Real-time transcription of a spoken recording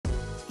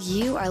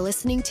You are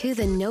listening to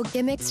the No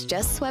Gimmicks,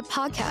 Just Sweat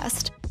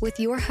podcast with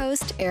your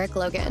host, Eric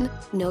Logan.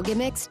 No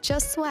Gimmicks,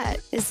 Just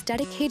Sweat is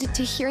dedicated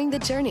to hearing the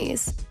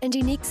journeys and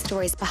unique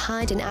stories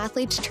behind an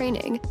athlete's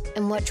training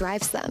and what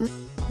drives them.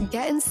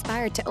 Get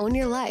inspired to own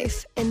your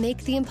life and make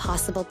the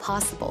impossible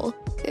possible.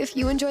 If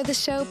you enjoy the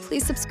show,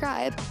 please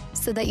subscribe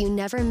so that you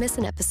never miss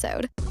an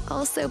episode.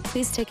 Also,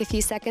 please take a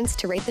few seconds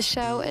to rate the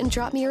show and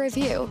drop me a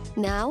review.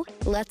 Now,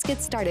 let's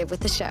get started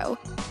with the show.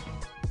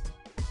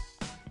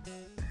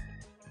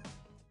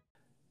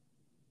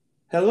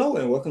 Hello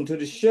and welcome to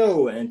the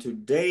show. And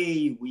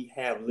today we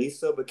have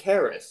Lisa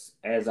Bakaris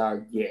as our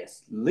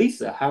guest.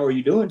 Lisa, how are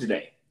you doing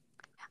today?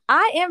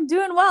 I am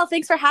doing well.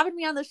 Thanks for having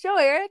me on the show,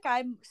 Eric.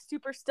 I'm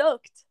super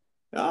stoked.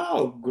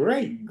 Oh,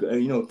 great.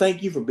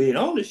 Thank you for being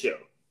on the show.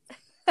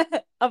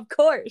 Of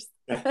course.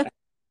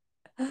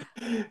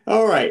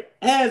 All right.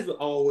 As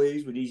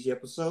always with each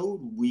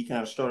episode, we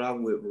kind of start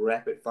out with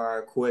rapid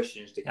fire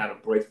questions to kind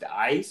of break the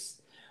ice.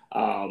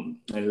 And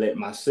let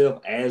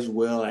myself as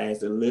well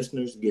as the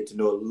listeners get to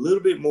know a little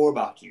bit more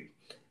about you.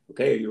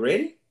 Okay, are you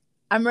ready?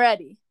 I'm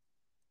ready.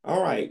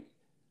 All right.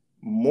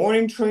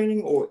 Morning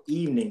training or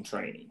evening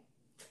training?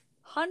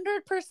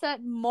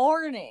 100%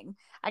 morning.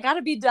 I got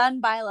to be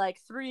done by like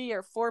 3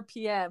 or 4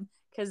 p.m.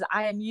 because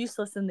I am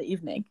useless in the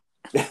evening.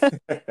 Yeah,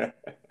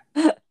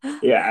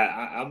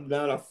 I'm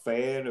not a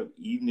fan of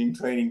evening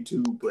training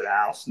too, but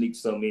I'll sneak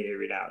some in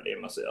every now and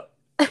then myself.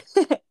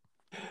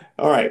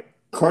 All right.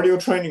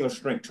 Cardio training or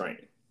strength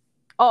training?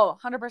 Oh,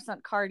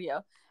 100%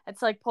 cardio.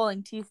 It's like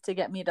pulling teeth to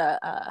get me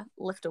to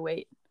lift a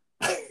weight.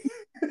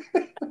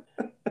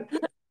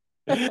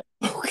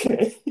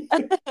 Okay.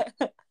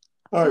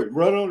 All right.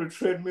 Run on the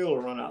treadmill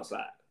or run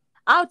outside?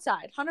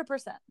 Outside,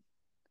 100%.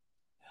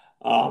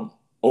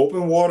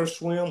 Open water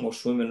swim or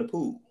swim in the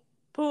pool?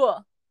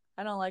 Pool.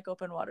 I don't like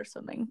open water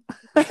swimming.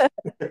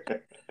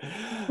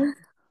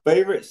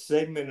 Favorite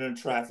segment in a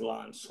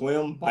triathlon?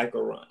 Swim, bike,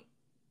 or run?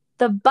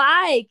 The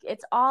bike.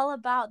 It's all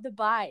about the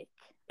bike.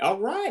 All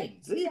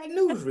right. See, I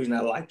knew the reason I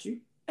liked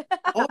you.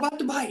 All about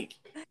the bike.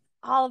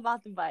 All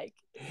about the bike.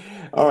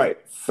 All right.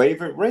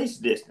 Favorite race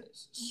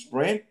distance?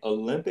 Sprint,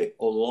 Olympic,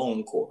 or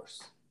long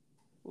course?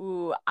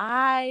 Ooh,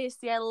 I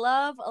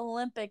love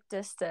Olympic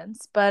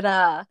distance, but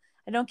I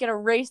don't get to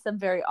race them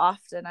very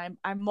often.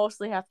 I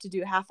mostly have to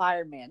do half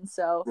Ironman.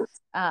 So,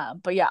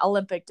 but yeah,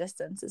 Olympic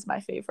distance is my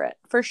favorite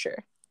for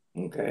sure.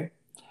 Okay.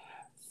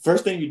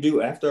 First thing you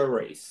do after a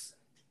race?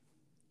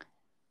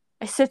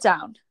 I sit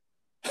down.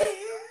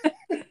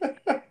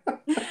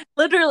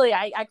 Literally,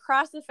 I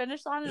cross the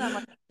finish line and I'm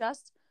like,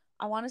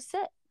 I want to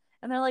sit.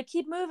 And they're like,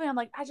 keep moving. I'm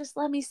like, just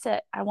let me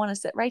sit. I want to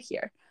sit right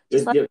here.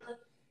 Just leave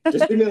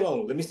me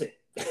alone. Let me sit.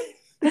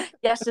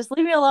 Yes, just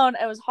leave me alone.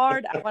 It was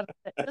hard. I want to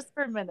sit just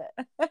for a minute.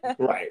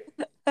 Right.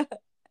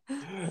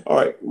 All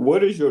right.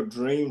 What is your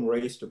dream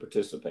race to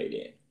participate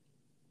in?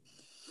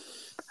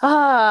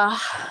 So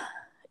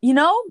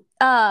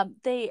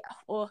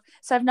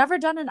I've never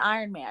done an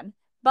Ironman,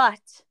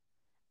 but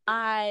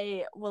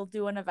I will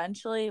do one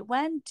eventually,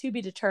 when to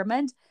be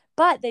determined.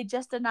 But they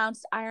just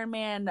announced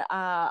Ironman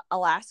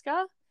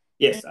Alaska.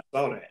 Yes, I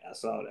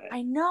saw that.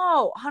 I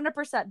know,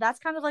 100%. That's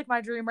kind of like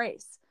my dream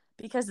race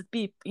because it'd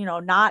be,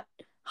 not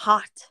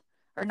hot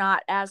or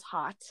not as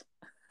hot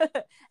as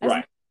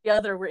right. the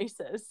other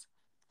races.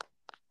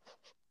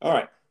 All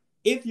right.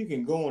 If you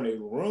can go on a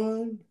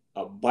run,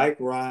 a bike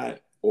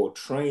ride, or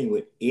train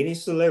with any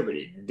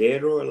celebrity,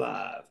 dead or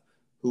alive,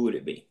 who would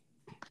it be?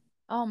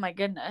 Oh my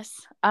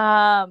goodness.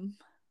 Wow,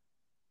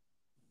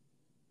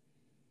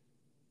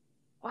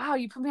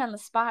 you put me on the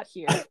spot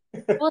here.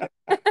 We'll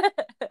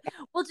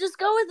just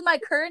go with my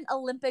current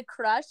Olympic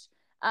crush,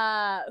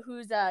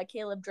 who's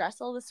Caleb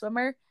Dressel, the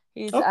swimmer.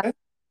 He's okay.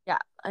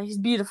 He's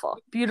beautiful.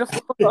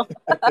 So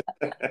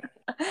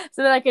that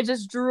I could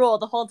just drool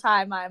the whole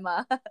time I'm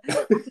on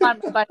my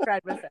bike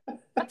ride with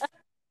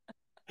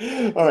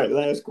him. All right,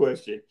 last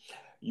question.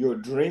 Your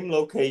dream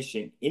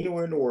location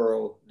anywhere in the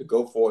world to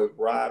go for a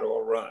ride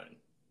or a run?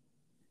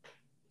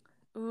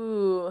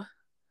 Ooh.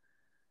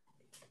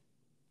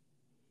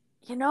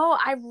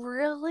 I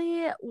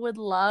really would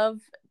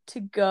love to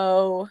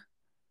go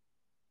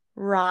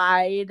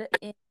ride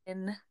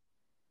in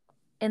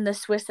the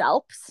Swiss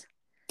Alps.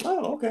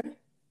 Oh, okay.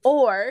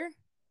 Or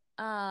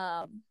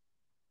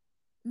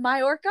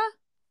Mallorca,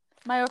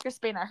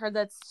 Spain. I heard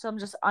that's some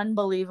just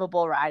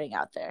unbelievable riding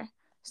out there.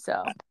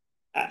 So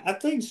I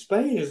think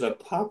Spain is a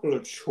popular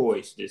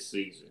choice this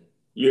season.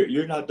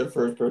 You're not the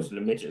first person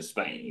to mention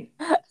Spain.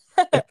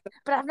 But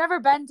I've never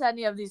been to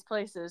any of these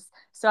places,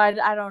 so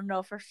I don't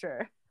know for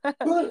sure.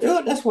 Well,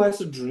 that's why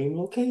it's a dream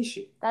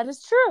location. That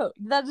is true.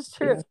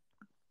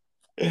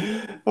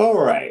 Yeah.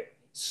 All right.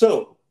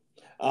 So,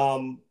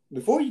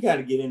 before you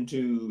kind of get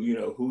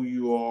into, who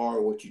you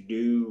are, what you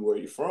do, where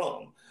you're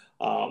from,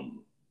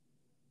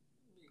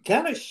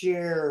 kind of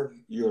share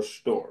your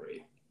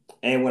story.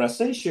 And when I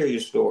say share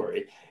your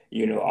story,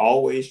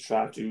 always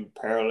try to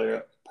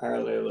parallel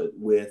it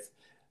with,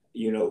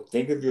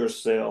 think of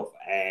yourself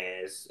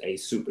as a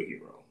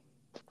superhero.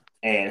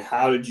 And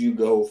how did you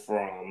go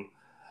from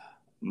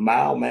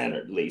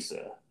mild-mannered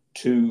Lisa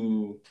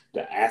to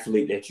the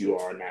athlete that you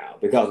are now?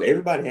 Because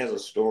everybody has a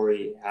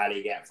story how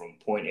they got from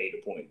point A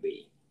to point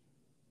B.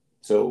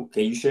 So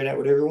can you share that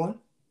with everyone?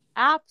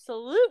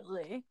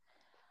 Absolutely.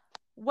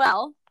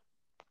 Well,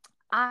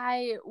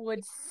 I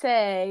would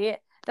say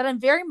that I'm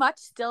very much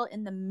still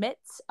in the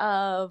midst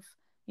of,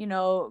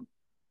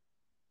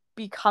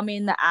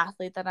 becoming the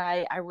athlete that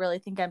I really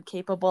think I'm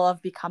capable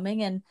of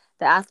becoming, and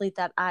the athlete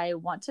that I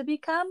want to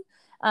become.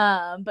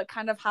 But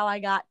kind of how I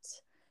got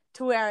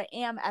to where I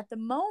am at the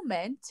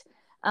moment.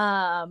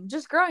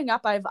 Just growing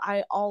up,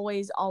 I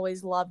always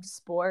loved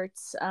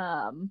sports.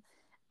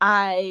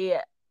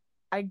 I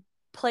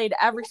played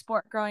every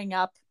sport growing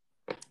up.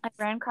 I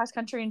ran cross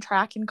country and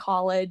track in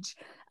college.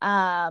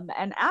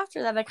 And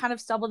after that, I kind of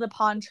stumbled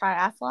upon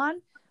triathlon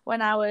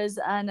when I was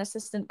an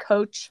assistant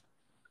coach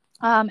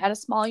at a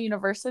small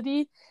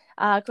university,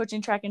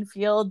 coaching track and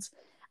field.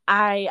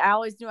 I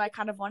always knew I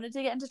kind of wanted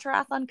to get into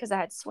triathlon because I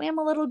had swam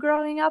a little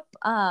growing up.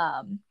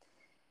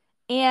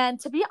 And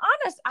to be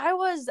honest, I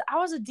was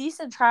a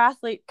decent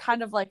triathlete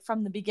kind of like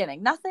from the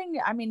beginning.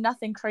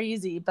 Nothing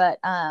crazy, but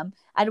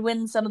I'd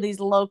win some of these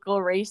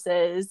local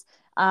races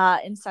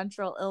in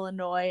central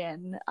Illinois,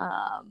 and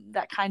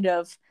that kind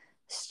of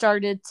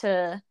started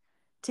to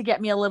get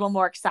me a little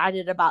more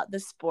excited about the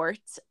sport.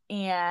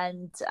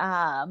 And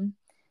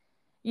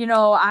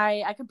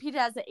I competed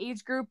as an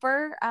age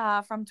grouper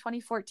from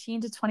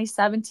 2014 to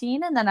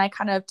 2017, and then I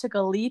kind of took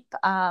a leap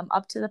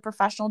up to the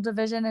professional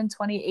division in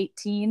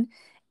 2018,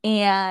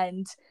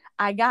 and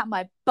I got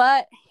my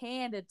butt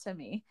handed to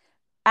me.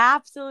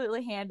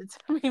 Absolutely handed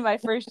to me my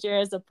first year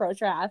as a pro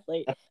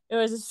triathlete. It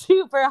was a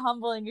super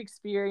humbling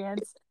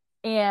experience.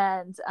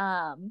 And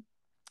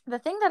the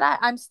thing that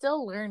I'm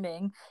still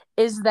learning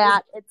is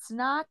that it's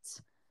not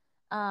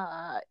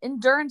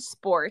endurance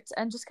sports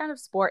and just kind of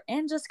sport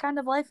and just kind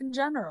of life in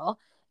general.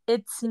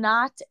 It's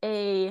not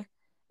a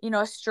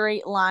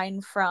straight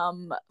line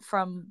from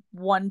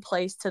one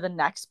place to the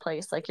next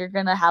place. Like, you're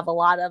gonna have a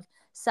lot of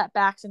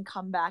setbacks and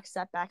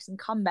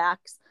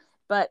comebacks,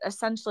 but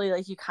essentially,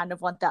 like, you kind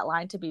of want that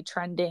line to be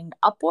trending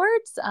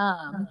upwards.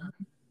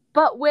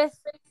 But with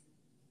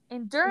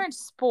endurance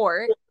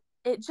sport,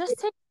 it just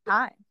takes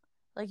time.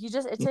 Like,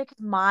 it takes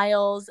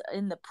miles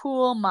in the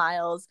pool,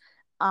 miles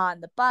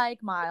on the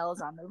bike, miles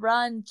on the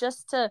run,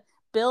 just to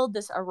build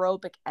this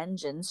aerobic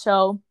engine.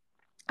 So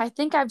I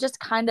think I've just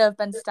kind of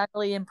been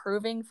steadily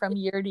improving from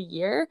year to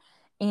year.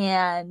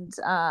 And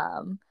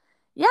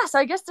so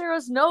I guess there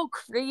was no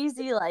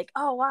crazy like,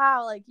 oh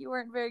wow, like you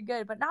weren't very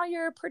good, but now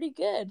you're pretty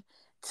good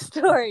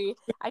story.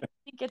 I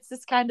think it's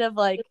just kind of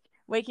like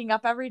waking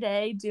up every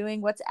day,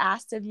 doing what's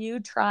asked of you,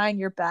 trying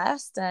your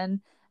best, and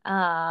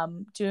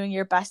doing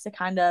your best to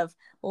kind of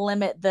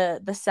limit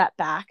the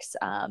setbacks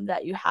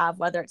that you have,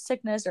 whether it's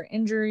sickness or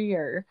injury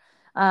or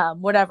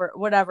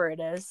whatever it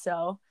is.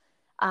 So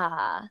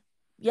I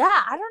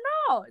don't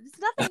know. It's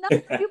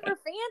nothing super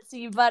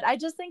fancy, but I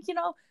just think,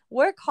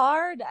 work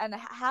hard and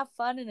have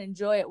fun and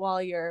enjoy it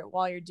while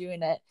you're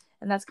doing it.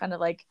 And that's kind of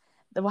like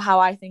how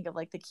I think of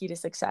like the key to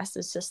success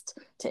is just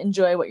to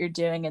enjoy what you're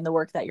doing and the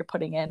work that you're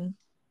putting in.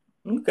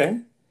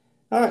 Okay.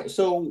 All right.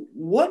 So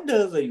what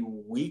does a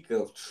week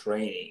of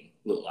training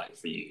look like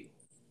for you?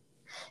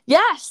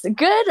 Yes,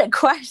 good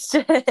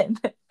question.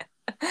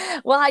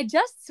 Well, I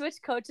just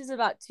switched coaches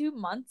about 2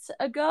 months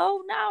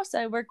ago now. So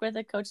I work with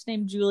a coach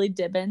named Julie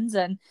Dibbins,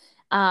 and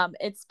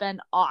it's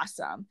been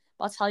awesome.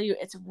 I'll tell you,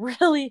 it's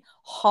really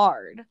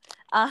hard.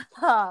 I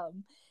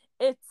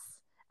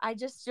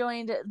just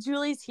joined,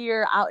 Julie's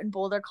here out in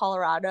Boulder,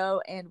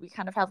 Colorado, and we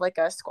kind of have like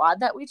a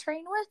squad that we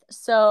train with.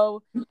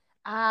 So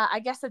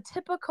I guess a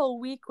typical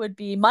week would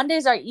be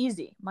Mondays are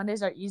easy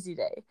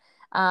day.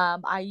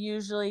 I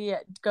usually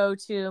go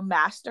to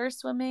master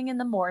swimming in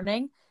the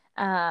morning.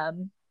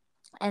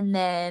 And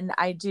then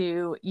I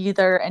do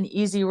either an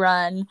easy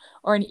run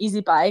or an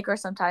easy bike, or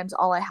sometimes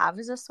all I have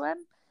is a swim.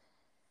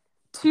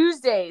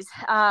 Tuesdays,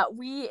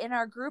 we in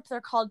our group,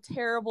 they're called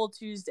Terrible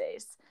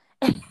Tuesdays.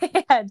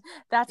 And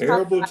that's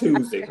Terrible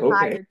Tuesdays.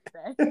 Okay.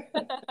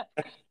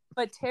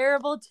 But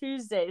Terrible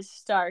Tuesdays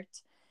start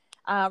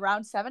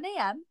around 7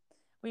 a.m.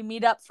 We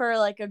meet up for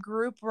like a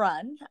group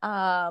run,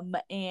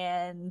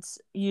 and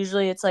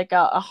usually it's like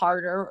a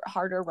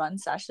harder run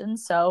session.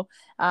 So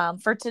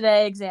for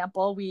today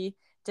example, we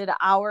did an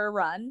hour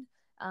run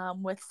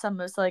with some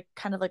of like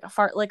kind of like a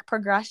fartlek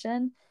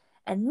progression.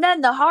 And then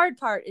the hard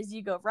part is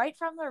you go right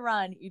from the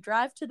run, you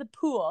drive to the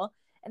pool,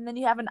 and then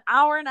you have an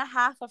hour and a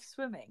half of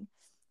swimming.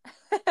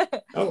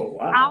 Oh,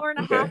 wow. Hour and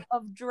a half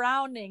of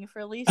drowning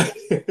for Lisa.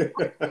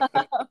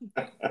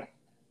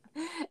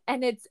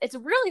 And it's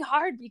really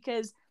hard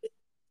because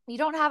you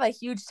don't have a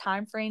huge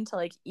time frame to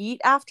like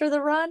eat after the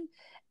run.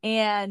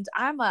 And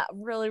I'm a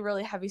really,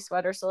 really heavy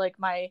sweater. So like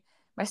my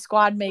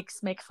squad make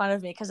fun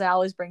of me because I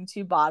always bring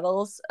 2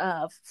 bottles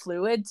of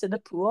fluid to the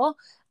pool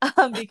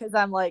because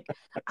I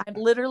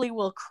literally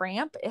will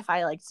cramp if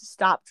I like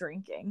stop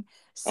drinking.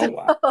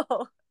 So,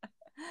 oh,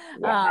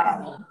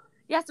 wow.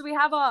 So we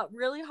have a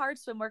really hard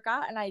swim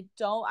workout, and I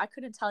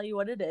couldn't tell you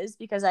what it is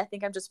because I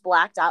think I'm just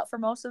blacked out for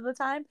most of the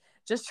time,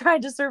 just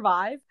trying to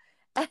survive.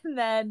 And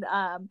then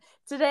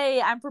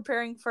today I'm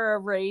preparing for a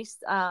race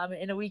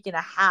in a week and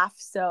a half.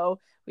 So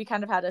we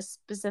kind of had a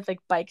specific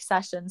bike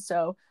session.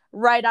 So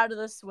right out of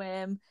the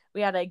swim,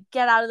 we had to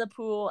get out of the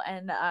pool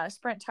and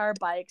sprint to our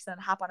bikes and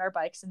hop on our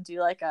bikes and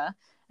do it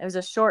was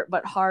a short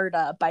but hard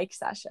bike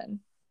session.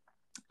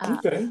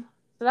 Okay.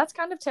 So that's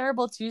kind of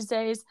terrible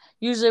Tuesdays.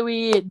 Usually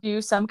we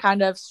do some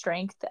kind of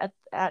strength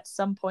at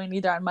some point,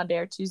 either on Monday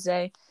or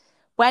Tuesday.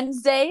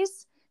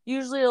 Wednesdays,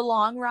 usually a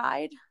long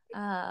ride.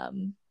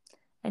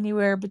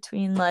 Anywhere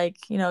between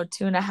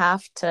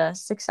 2.5 to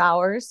 6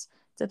 hours,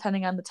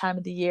 depending on the time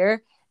of the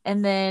year.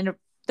 And then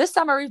this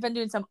summer we've been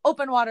doing some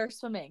open water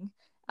swimming.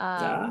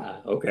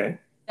 Okay.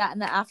 That in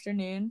the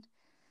afternoon.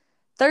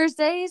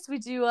 Thursdays we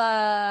do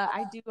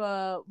I do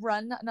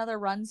another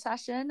run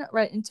session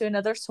right into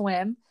another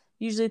swim.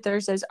 Usually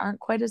Thursdays aren't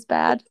quite as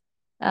bad,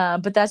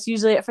 but that's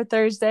usually it for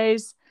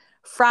Thursdays.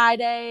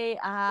 Friday,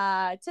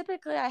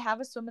 typically I have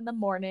a swim in the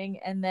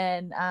morning and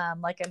then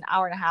like an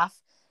hour and a half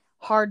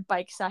hard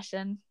bike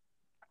session.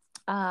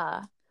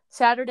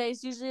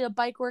 Saturday's usually a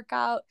bike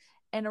workout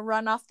and a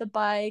run off the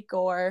bike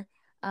or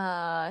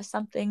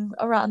something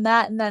around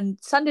that. And then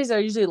Sundays are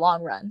usually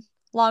long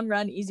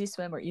run, easy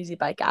swim, or easy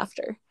bike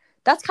after.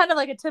 That's kind of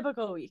like a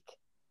typical week.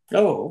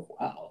 Oh,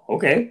 wow.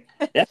 Okay.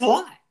 That's a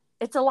lot.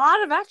 It's a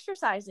lot of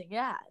exercising.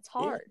 Yeah, it's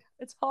hard. Yeah.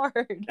 It's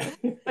hard,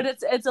 but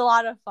it's a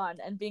lot of fun,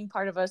 and being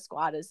part of a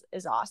squad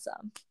is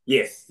awesome.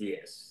 Yes.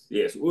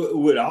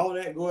 With all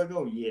that going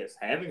on, yes,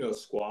 having a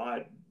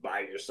squad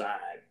by your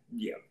side,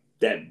 yeah,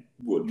 that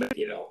would make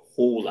it a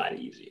whole lot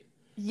easier.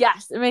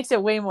 Yes, it makes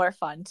it way more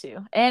fun too,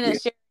 and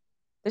it's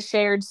the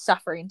shared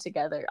suffering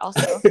together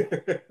also,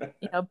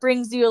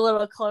 brings you a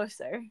little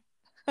closer.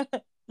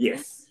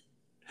 Yes.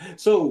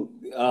 So,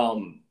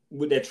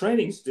 with that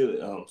training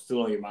still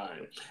on your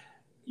mind,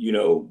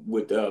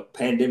 with the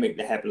pandemic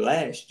that happened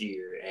last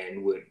year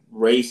and with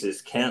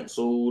races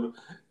canceled,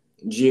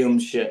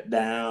 gyms shut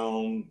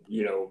down,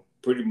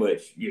 pretty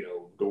much,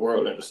 the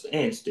world at a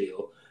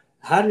standstill,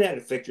 how did that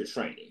affect your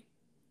training?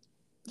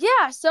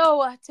 Yeah.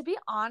 So to be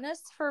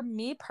honest, for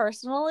me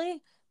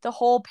personally, the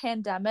whole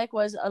pandemic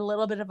was a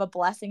little bit of a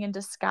blessing in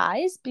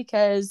disguise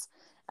because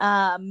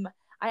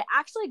I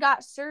actually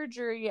got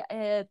surgery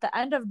at the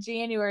end of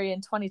January in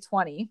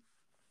 2020.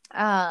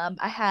 I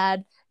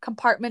had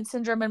compartment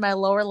syndrome in my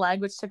lower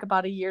leg, which took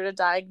about a year to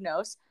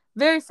diagnose.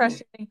 Very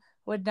frustrating.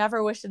 Would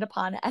never wish it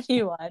upon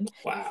anyone.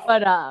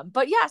 Wow.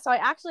 But yeah, so I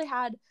actually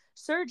had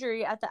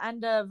surgery at the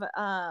end of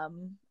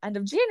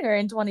January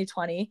in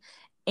 2020,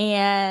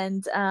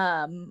 and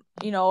I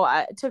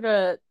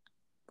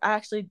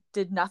actually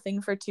did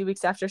nothing for 2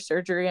 weeks after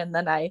surgery, and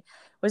then I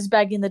was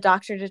begging the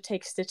doctor to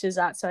take stitches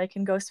out so I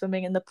can go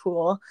swimming in the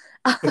pool.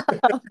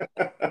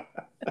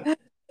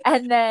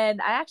 And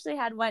then I actually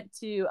went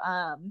to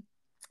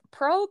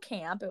pro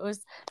camp. It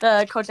was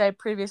the coach I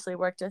previously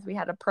worked with. We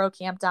had a pro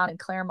camp down in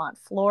Claremont,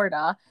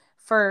 Florida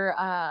for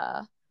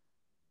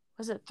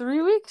was it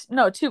 3 weeks?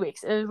 No, 2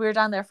 weeks. We were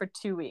down there for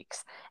 2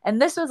 weeks.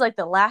 And this was like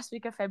the last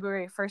week of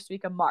February, first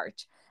week of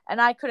March.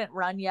 And I couldn't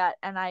run yet.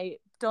 And I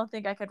don't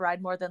think I could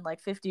ride more than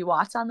like 50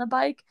 watts on the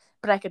bike,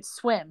 but I could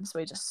swim. So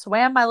we just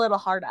swam my little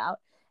heart out.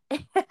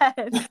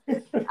 And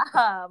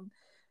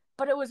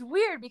but it was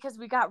weird because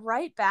we got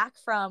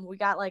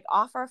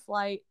off our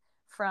flight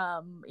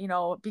from,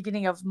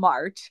 beginning of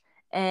March,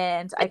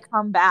 and I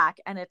come back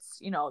and it's,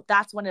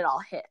 that's when it all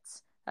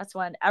hits. That's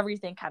when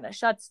everything kind of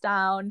shuts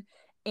down.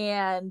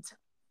 And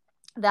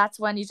that's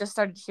when you just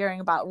started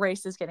hearing about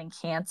races getting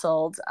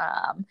canceled.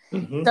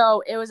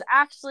 So it was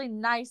actually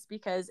nice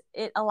because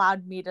it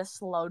allowed me to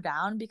slow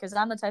down, because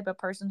I'm the type of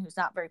person who's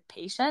not very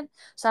patient.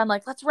 So I'm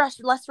like, let's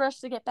rush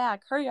to get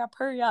back. Hurry up.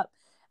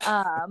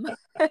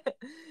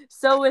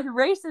 So with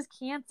races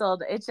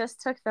canceled, it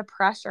just took the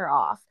pressure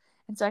off.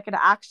 And so I could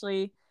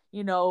actually,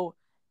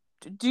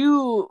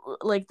 do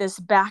like this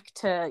back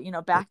to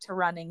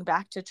running,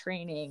 back to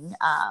training,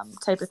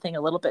 type of thing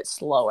a little bit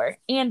slower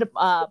and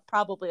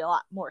probably a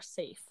lot more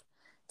safe,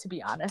 to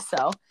be honest.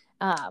 So,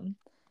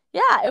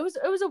 yeah, it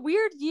was a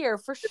weird year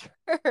for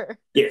sure.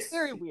 Yes.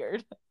 Very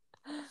weird.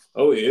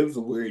 Oh, it was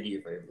a weird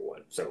year for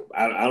everyone. So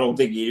I don't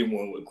think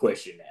anyone would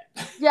question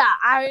that. Yeah,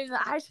 I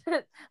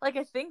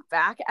think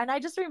back and I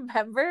just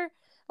remember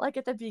like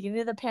at the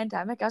beginning of the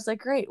pandemic, I was like,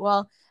 great,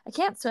 well, I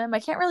can't swim. I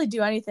can't really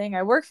do anything.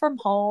 I work from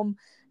home.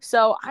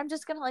 So I'm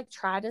just going to like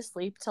try to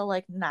sleep till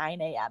like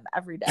 9 a.m.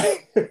 every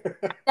day.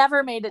 I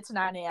never made it to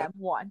 9 a.m.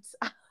 once.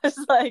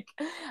 I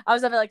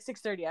was up at like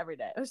 6:30 every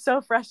day. It was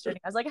so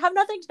frustrating. I was like, I have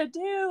nothing to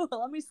do.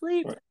 Let me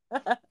sleep.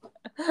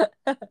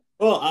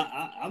 Well,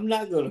 I'm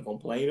not going to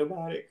complain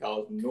about it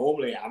because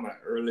normally I'm an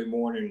early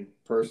morning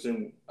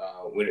person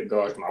when it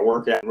regards to my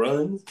workout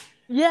runs.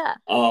 Yeah.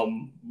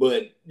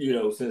 But,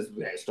 since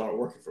we had started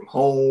working from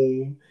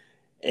home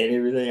and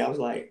everything, I was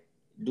like,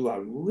 do I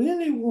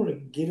really want to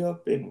get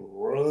up and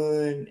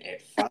run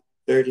at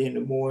 5:30 in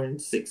the morning,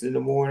 6 in the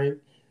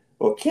morning?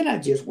 Or can I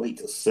just wait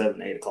till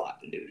 7, 8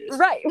 o'clock to do this?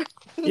 Right.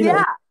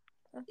 Yeah.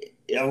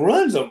 A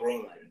run's a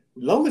run.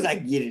 As long as I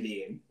get it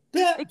in.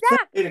 Yeah,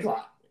 exactly. 8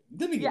 o'clock.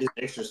 Let me get this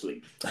extra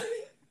sleep.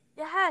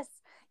 Yes.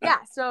 Yeah.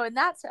 So, and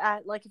that's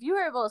like, if you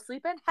were able to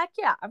sleep in, heck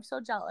yeah, I'm so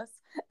jealous.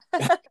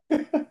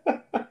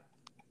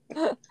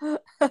 All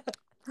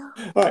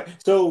right.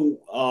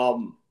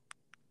 So,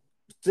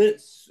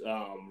 since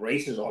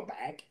races are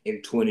back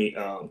in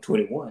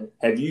 2021,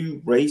 have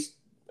you raced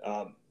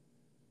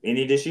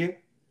any this year?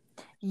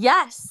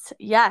 Yes.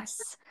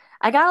 Yes.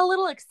 I got a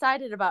little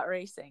excited about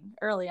racing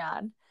early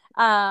on.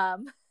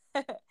 Um,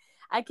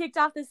 I kicked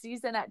off the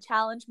season at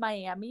Challenge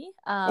Miami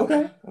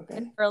Okay.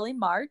 in early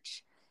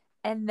March.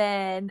 And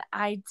then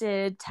I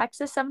did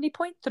Texas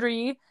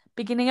 70.3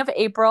 beginning of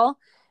April,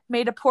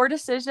 made a poor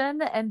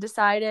decision and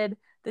decided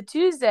the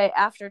Tuesday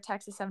after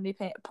Texas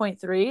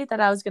 70.3 that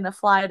I was going to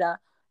fly to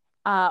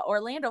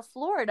Orlando,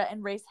 Florida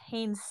and race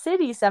Haines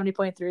City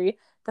 70.3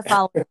 the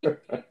following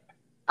week.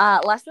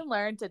 Lesson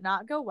learned, did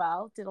not go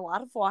well. Did a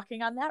lot of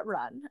walking on that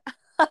run.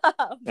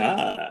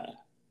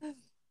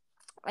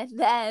 And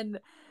then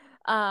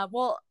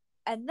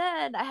and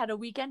then I had a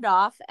weekend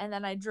off, and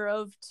then I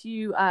drove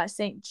to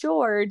St.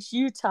 George,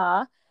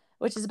 Utah,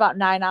 which is about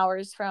 9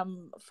 hours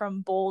from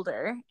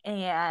Boulder,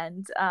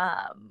 and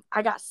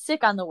I got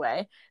sick on the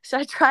way, so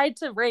I tried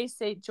to race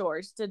St.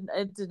 George.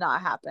 It did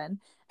not happen.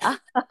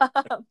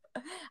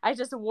 I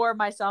just wore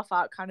myself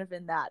out kind of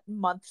in that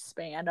month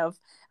span of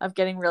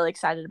getting really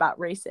excited about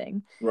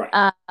racing.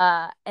 Right.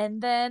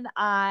 And then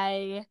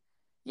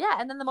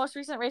the most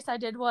recent race I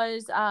did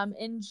was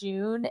in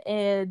June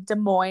in Des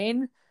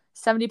Moines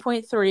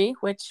 70.3,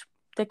 which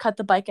they cut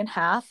the bike in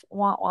half,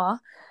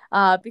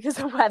 because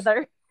of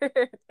weather.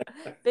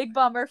 Big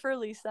bummer for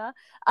Lisa.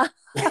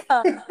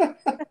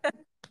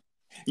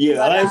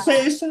 Yeah, but,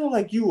 it sounded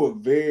like you were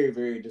very,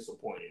 very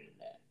disappointed in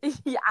that.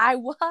 Yeah, I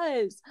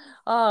was.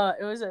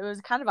 It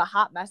was kind of a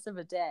hot mess of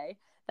a day,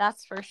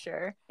 that's for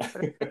sure. But I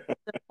was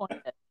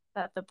disappointed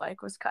that the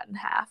bike was cut in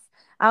half.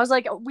 I was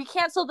like, we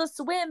canceled the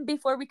swim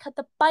before we cut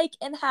the bike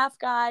in half,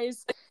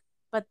 guys.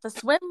 But the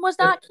swim was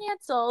not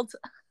canceled.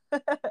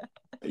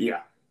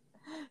 Yeah.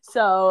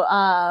 So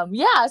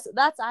so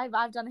that's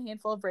I've done a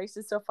handful of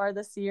races so far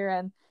this year,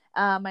 and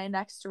my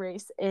next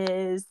race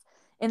is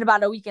in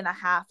about a week and a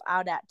half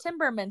out at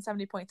Timberman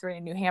 70.3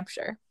 in New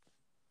Hampshire.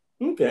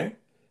 Okay.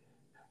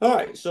 All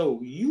right.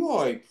 So you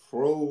are a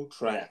pro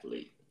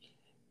triathlete.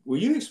 Will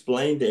you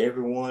explain to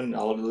everyone,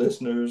 all the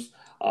listeners,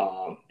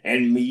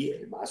 and me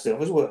and myself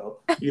as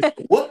well,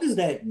 what does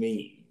that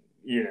mean?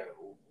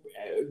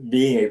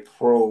 Being a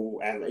pro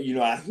athlete.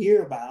 I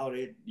hear about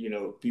it.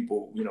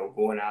 People,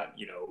 going out,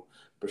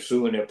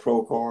 pursuing their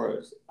pro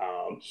cars.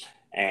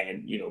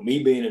 And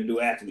me being a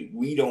duathlete,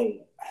 we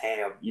don't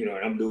have, and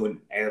I'm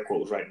doing air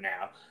quotes right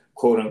now,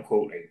 quote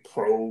unquote, a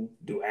pro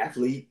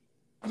duathlete.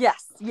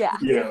 Yes, yeah.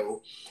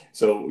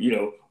 So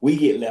we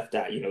get left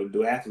out.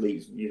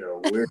 Duathletes,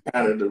 we're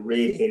kind of the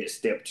redheaded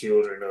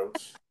stepchildren of,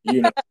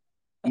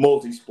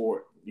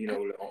 multi-sport.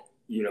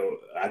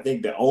 I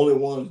think the only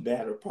ones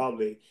that are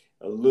probably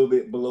a little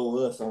bit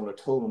below us on the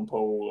totem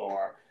pole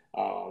are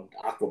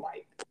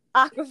aquabike.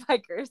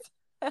 Aquabikers.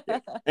 Yeah.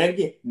 And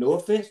again, no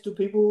offense to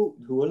people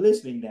who are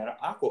listening that are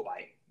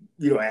aquabike,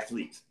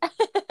 athletes.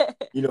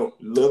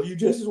 Love you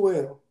just as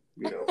well.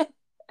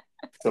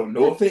 So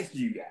no offense to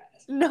you guys.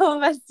 No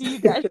offense to you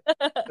guys.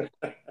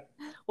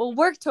 We'll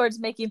work towards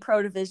making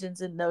pro divisions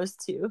in those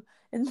two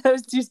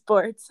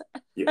sports.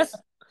 Yes.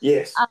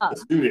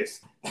 Let's do this.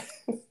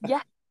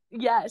 Yeah.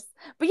 Yes.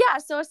 But yeah,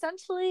 so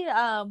essentially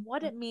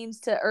what it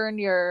means to earn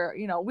your,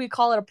 we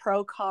call it a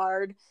pro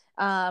card.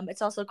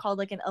 It's also called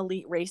like an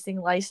elite racing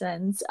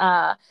license.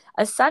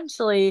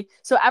 Essentially,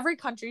 so every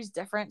country is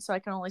different, so I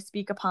can only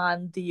speak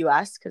upon the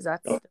US because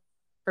that's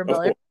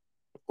familiar.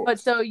 But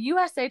so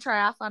USA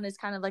Triathlon is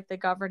kind of like the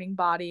governing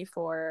body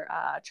for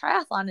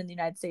triathlon in the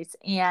United States,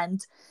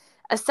 and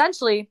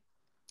essentially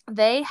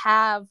they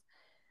have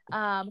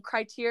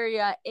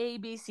criteria A,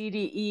 B, C,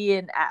 D, E,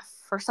 and F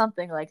or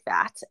something like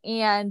that.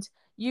 And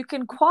you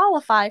can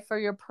qualify for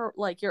your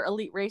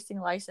elite racing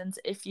license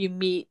if you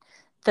meet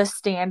the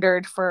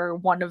standard for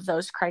one of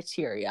those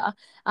criteria.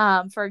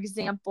 For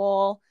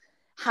example,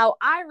 how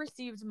I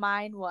received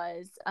mine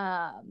was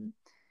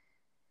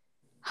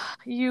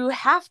you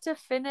have to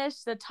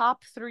finish the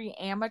top 3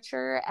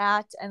 amateur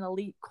at an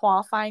elite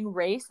qualifying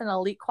race. An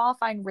elite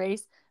qualifying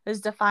race is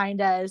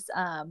defined as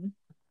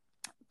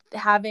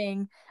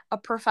having a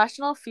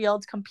professional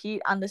field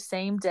compete on the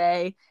same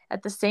day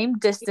at the same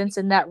distance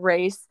in that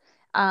race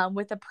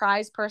with a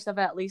prize purse of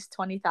at least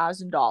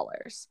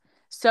 $20,000.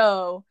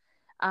 So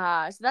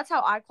that's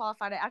how I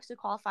qualified. I actually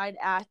qualified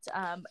at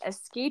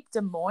Escape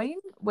Des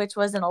Moines, which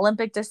was an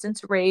Olympic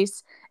distance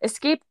race.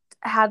 Escape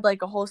had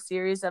like a whole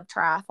series of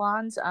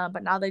triathlons,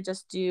 but now they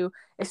just do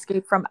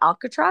Escape from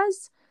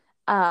Alcatraz.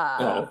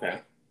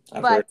 Okay.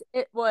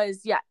 It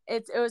was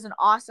an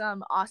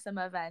awesome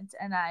event,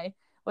 and I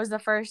was the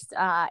first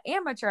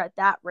amateur at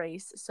that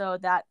race, so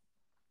that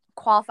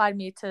qualified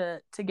me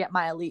to get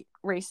my elite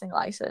racing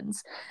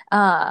license.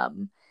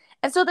 And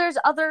so there's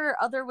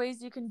other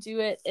ways you can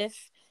do it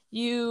if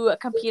you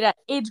compete at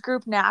age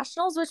group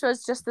nationals, which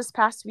was just this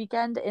past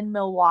weekend in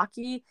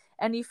Milwaukee,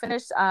 and you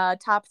finished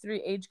top 3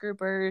 age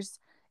groupers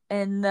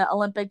in the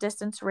Olympic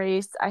distance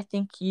race. I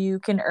think you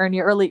can earn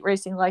your elite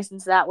racing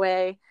license that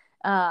way.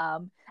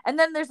 And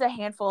then there's a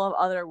handful of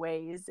other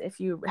ways if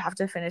you have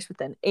to finish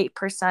within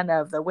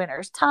 8% of the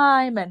winner's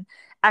time and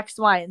X,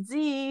 Y, and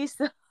Z.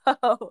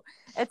 So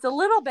it's a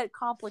little bit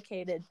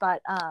complicated,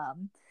 but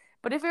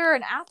if you're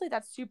an athlete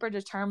that's super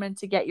determined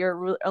to get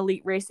your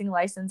elite racing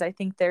license, I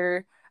think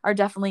there are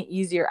definitely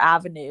easier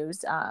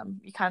avenues.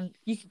 You can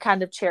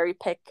kind of cherry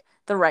pick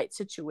the right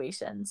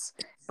situations,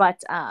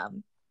 but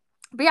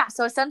yeah,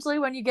 so essentially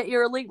when you get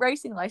your elite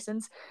racing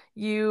license,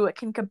 you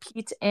can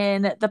compete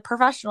in the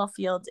professional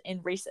field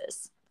in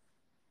races.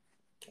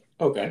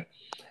 Okay.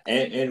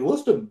 And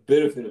what's the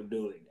benefit of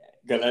doing that?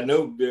 Because I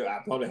know I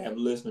probably have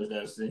listeners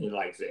that are sitting here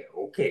like say,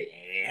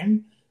 okay,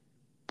 and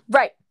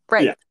right.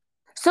 Yeah.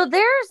 So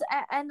there's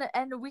and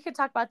we could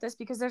talk about this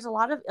because there's a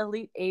lot of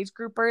elite age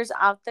groupers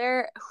out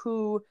there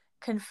who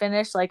can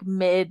finish like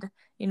mid,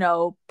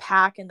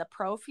 pack in the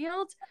pro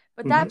field,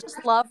 but that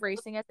just love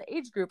racing as the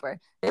age grouper.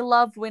 They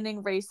love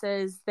winning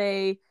races.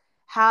 They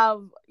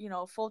have,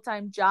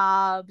 full-time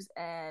jobs,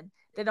 and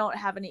they don't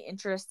have any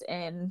interest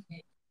in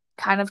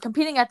kind of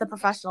competing at the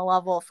professional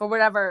level for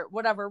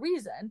whatever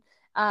reason.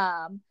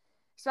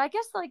 So I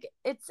guess like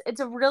it's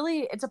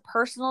a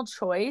personal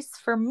choice.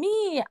 For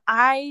me,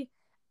 I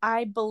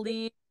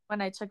believe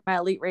when I took my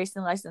elite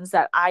racing license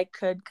that I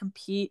could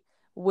compete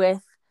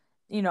with,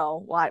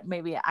 what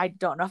maybe I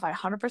don't know if I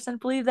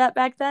 100% believe that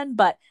back then,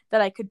 but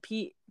that I could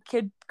compete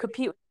with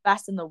the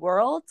best in the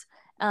world.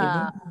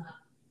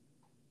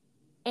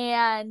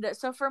 And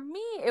so for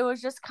me, it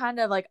was just kind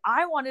of like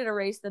I wanted to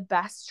race the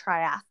best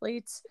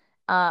triathletes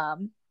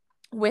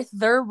with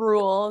their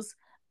rules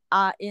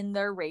in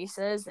their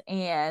races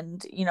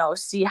and,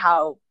 see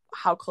how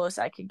close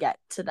I could get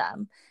to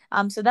them.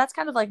 So that's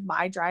kind of like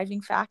my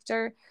driving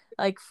factor.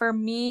 Like for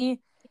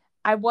me,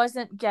 I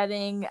wasn't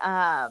getting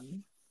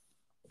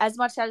as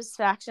much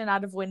satisfaction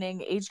out of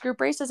winning age group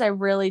races. I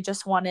really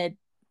just wanted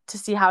to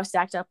see how I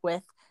stacked up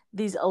with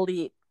these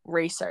elite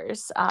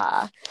racers.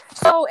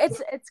 So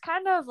it's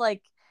kind of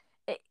like,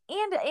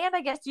 and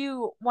I guess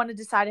you want to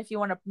decide if you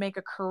want to make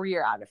a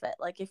career out of it.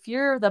 Like if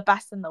you're the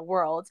best in the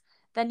world,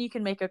 then you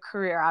can make a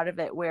career out of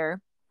it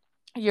where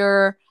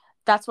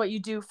that's what you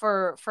do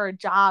for a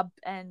job,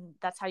 and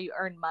that's how you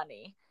earn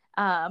money.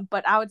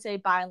 But I would say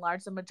by and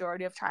large, the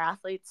majority of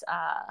triathletes,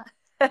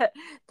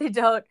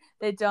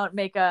 they don't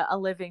make a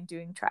living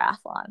doing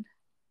triathlon.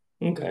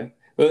 Okay.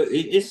 But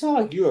it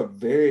sounds like you're a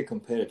very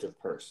competitive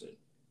person.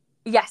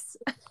 Yes.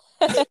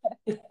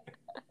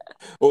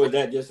 Or is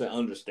that just an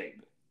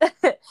understatement?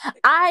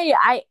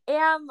 I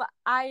am.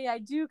 I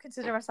do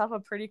consider myself a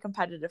pretty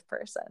competitive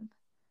person.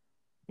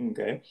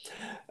 Okay.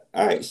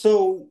 All right.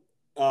 So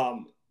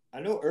I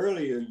know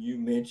earlier you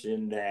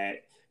mentioned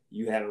that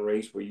you had a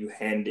race where you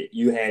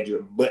had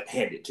your butt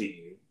handed to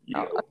you,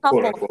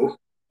 quote unquote.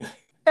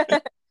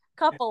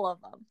 Couple of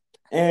them.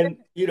 And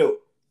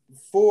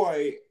for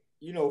a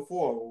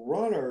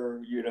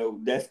runner,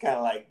 that's kind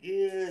of like,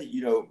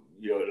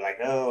 like,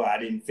 oh, I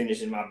didn't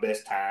finish in my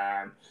best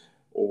time,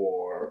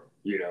 or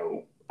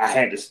I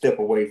had to step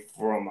away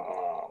from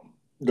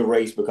the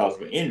race because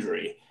of an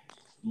injury.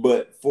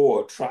 But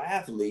for a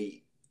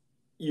triathlete,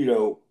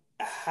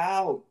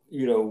 how,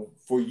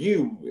 for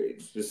you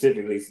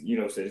specifically,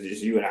 since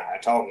it's you and I are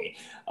talking,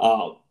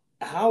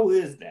 how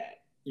is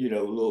that? A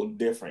little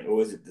different,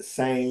 or is it the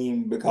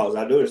same? Because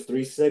I know there's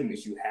 3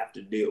 segments you have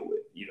to deal with,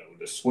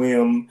 the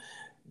swim,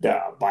 the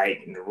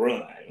bike, and the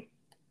run.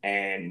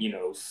 And,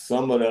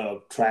 some of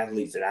the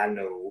triathletes that I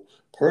know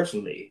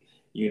personally,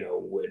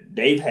 when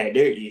they've had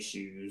their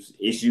issues,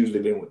 it's usually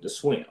been with the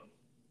swim.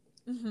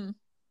 And,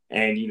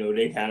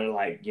 they kind of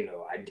like,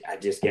 I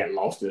just got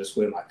lost in the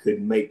swim. I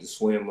couldn't make the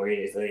swim or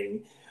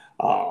anything.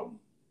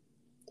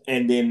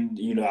 And then,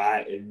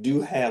 I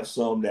do have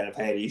some that have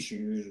had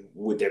issues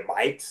with their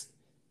bikes,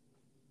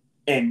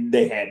 and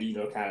they had,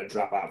 kind of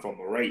drop out from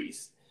a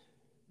race.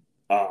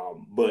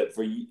 But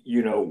for,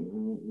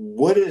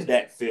 what is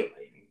that feeling?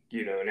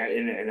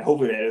 And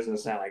hopefully that doesn't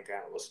sound like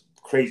kind of a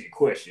crazy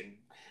question.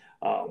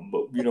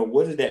 But,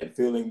 what is that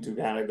feeling to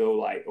kind of go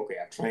like, okay,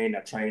 I trained,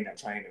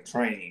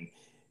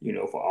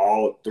 for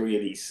all 3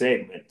 of these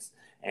segments,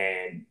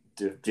 and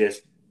to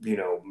just,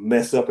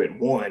 mess up at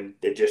one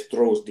that just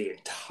throws the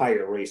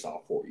entire race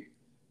off for you.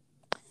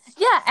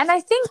 Yeah. And I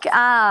think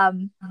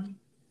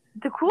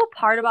the cool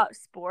part about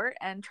sport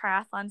and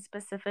triathlon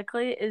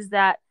specifically is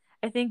that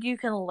I think you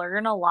can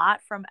learn a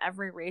lot from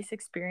every race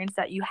experience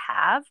that you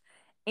have.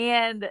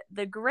 And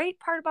the great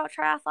part about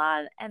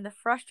triathlon and the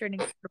frustrating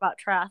part about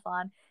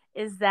triathlon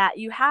is that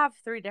you have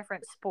 3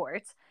 different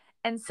sports.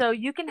 And so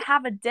you can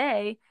have a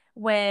day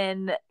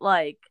when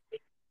like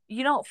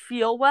you don't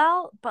feel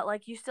well, but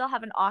like you still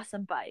have an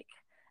awesome bike.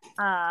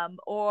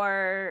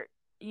 Or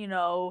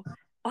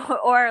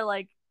or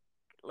like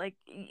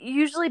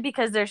usually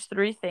because there's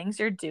 3 things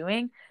you're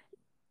doing,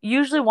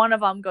 usually one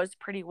of them goes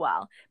pretty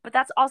well. But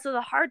that's also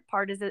the hard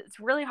part, is that it's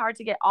really hard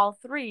to get all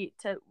 3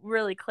 to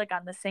really click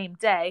on the same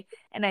day.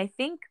 And I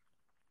think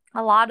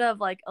a lot of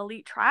like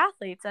elite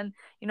triathletes and,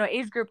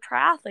 age group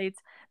triathletes,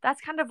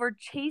 that's kind of, we're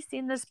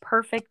chasing this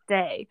perfect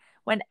day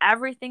when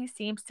everything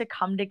seems to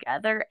come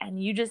together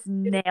and you just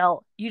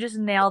nail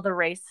the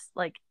race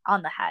like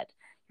on the head.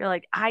 You're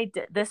like,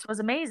 this was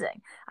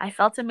amazing. I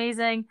felt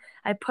amazing.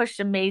 I pushed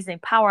amazing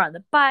power on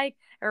the bike.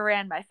 I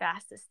ran my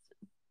fastest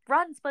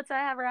run splits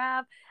I ever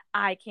have.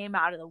 I came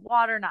out of the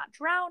water not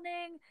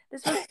drowning.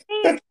 This was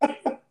amazing.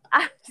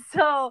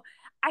 So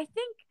I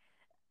think,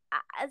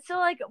 so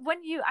like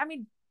when you, I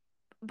mean,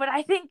 but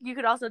I think you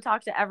could also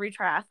talk to every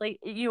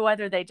triathlete,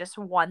 whether they just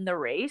won the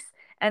race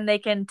and they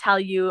can tell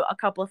you a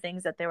couple of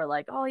things that they were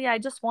like, oh yeah, I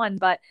just won,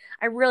 but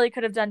I really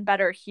could have done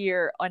better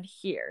here on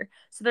here.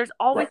 So there's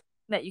always Right.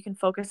 that you can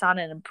focus on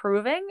and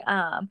improving.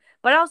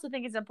 But I also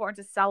think it's important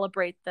to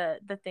celebrate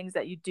the things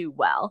that you do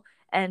well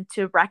and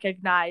to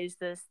recognize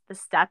the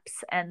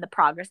steps and the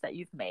progress that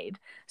you've made.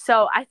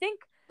 So I think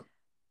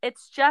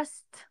it's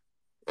just,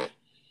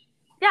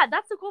 yeah,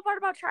 that's the cool part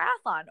about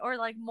triathlon or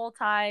like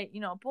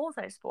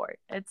multi-sport.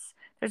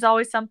 There's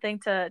always something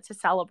to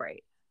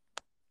celebrate.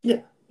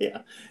 Yeah,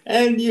 yeah.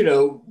 And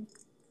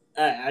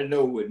I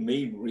know with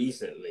me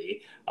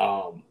recently,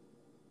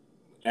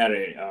 at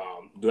a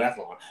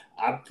duathlon,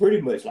 I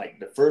pretty much like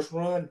the first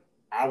run,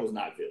 I was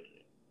not feeling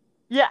it.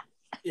 Yeah.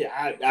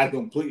 Yeah, I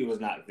completely was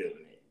not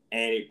feeling it.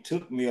 And it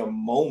took me a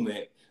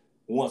moment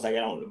once I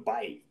got on the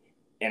bike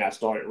and I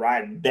started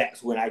riding.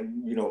 That's when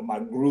my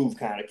groove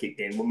kind of kicked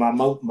in, when my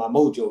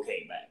mojo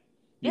came back,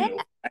 Yeah.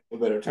 for a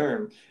better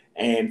term.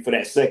 And for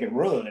that second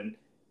run,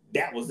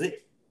 that was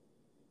it.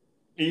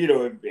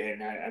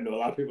 And I know a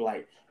lot of people are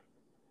like,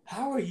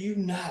 how are you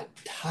not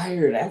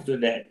tired after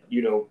that,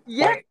 Yeah.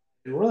 bike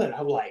run?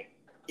 I'm like,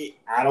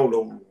 I don't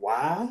know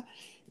why.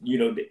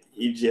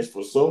 It just,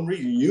 for some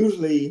reason,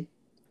 usually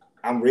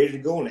I'm ready to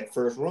go on that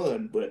first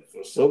run, but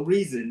for some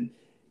reason,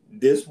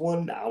 this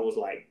one, I was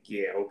like,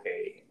 yeah,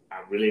 okay,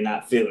 I'm really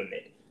not feeling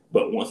it.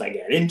 But once I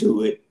got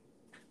into it,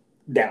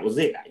 that was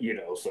it.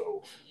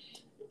 So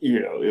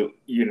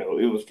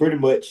it was pretty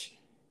much.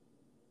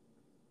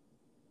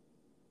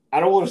 I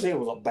don't want to say it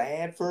was a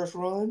bad first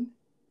run,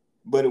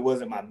 but it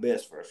wasn't my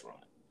best first run.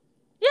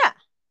 Yeah.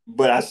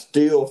 But I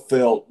still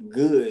felt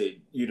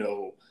good,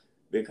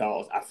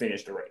 because I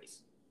finished the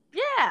race.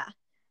 Yeah.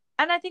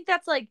 And I think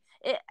that's like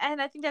it,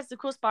 and I think that's the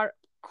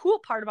cool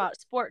part about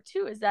sport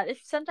too, is that if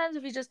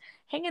you just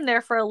hang in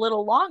there for a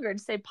little longer and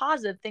stay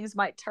positive, things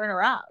might turn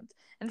around.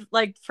 And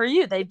like for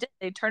you, they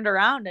turned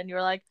around and you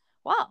were like,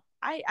 wow,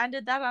 I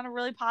ended that on a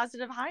really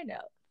positive high note.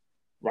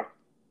 Right.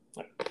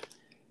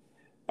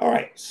 All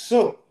right.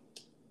 So,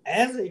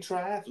 as a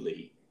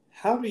triathlete,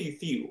 how do you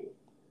fuel?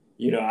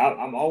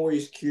 I'm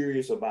always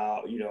curious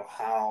about,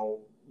 how,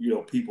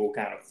 people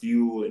kind of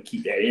fuel and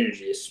keep that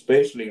energy,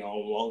 especially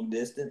on long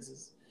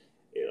distances,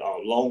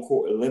 long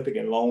course, Olympic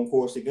and long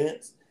course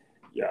events.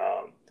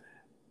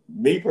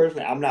 Me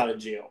personally, I'm not a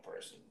gel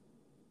person.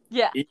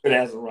 Yeah. Even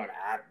as a runner,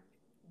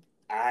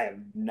 I have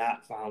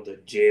not found a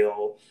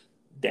gel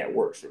that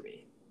works for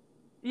me.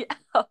 Yeah.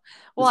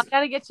 Well, I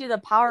gotta get you the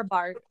power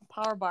bar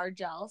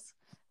gels.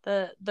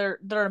 They're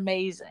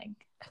amazing.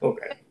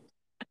 Okay.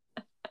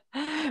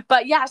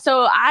 But yeah,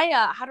 so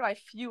how do I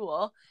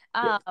fuel?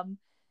 Yeah.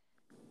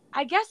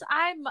 I guess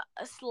I'm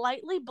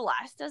slightly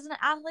blessed as an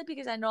athlete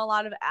because I know a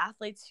lot of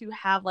athletes who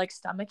have like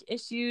stomach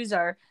issues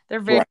or they're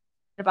very Right.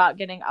 about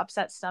getting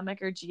upset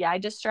stomach or GI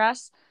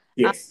distress.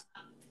 Yes.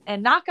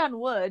 And knock on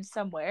wood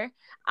somewhere,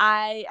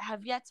 I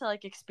have yet to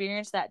like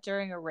experience that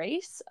during a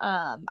race.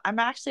 I'm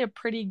actually a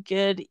pretty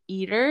good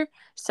eater.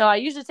 So I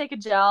usually take a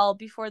gel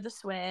before the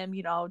swim,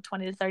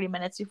 20 to 30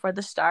 minutes before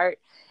the start.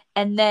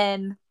 And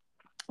then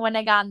when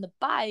I got on the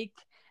bike,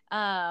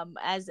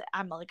 as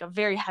I'm like a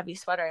very heavy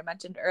sweater I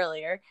mentioned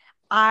earlier,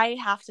 I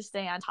have to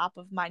stay on top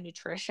of my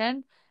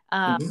nutrition.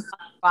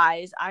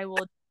 Otherwise I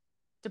will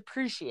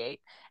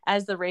depreciate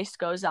as the race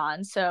goes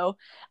on. So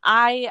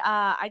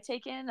I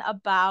take in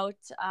about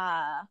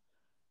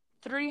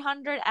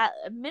 300 at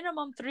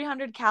minimum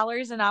 300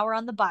 calories an hour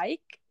on the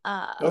bike.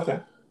 Okay.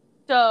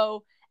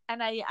 So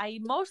and I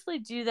mostly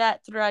do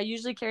that through, I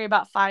usually carry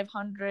about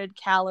 500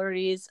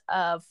 calories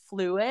of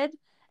fluid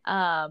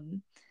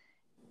in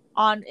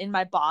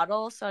my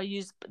bottle. So I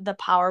use the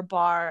Power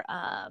Bar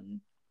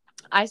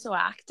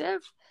Isoactive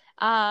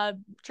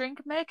drink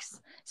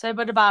mix. So I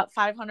put about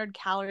 500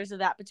 calories of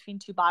that between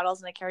 2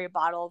 bottles, and I carry a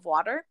bottle of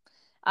water.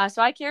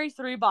 So I carry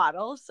 3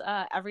 bottles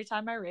every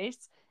time I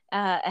race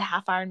a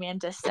half Ironman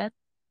distance.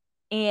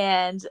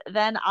 And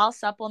then I'll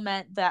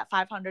supplement that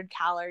 500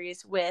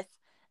 calories with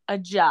a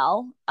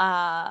gel.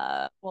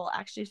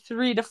 Actually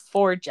 3 to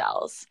 4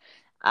 gels.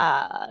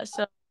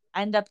 So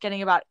I end up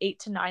getting about 800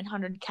 to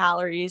 900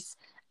 calories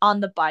on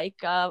the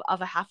bike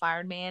of a half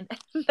Ironman.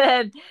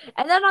 and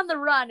then on the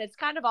run, it's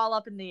kind of all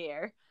up in the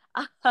air.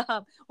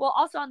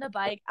 Also on the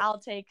bike, I'll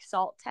take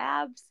salt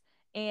tabs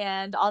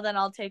and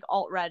I'll take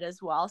alt red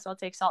as well. So I'll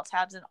take salt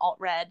tabs and alt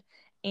red.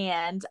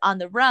 And on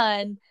the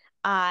run,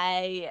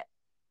 I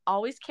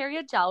always carry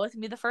a gel with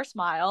me the first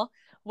mile.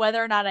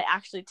 Whether or not I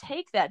actually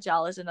take that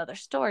gel is another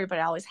story, but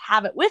I always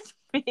have it with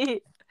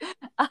me.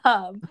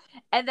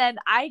 And then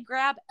I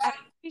grab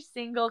every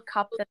single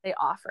cup that they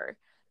offer.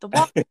 The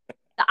water,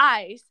 the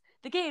ice,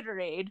 the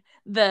Gatorade,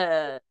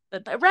 the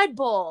Red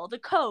Bull, the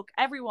Coke,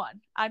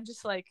 everyone. I'm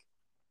just like,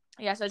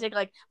 yeah, so I take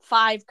like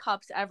 5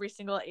 cups every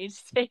single aid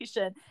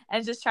station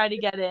and just try to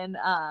get in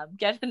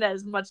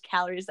as much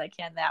calories as I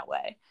can that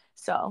way.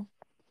 So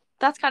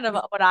that's kind of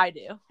what I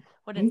do.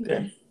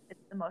 Okay.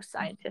 It's the most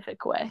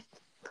scientific way.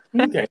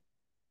 Okay.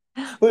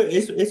 Well,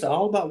 it's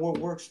all about what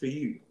works for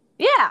you.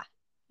 Yeah.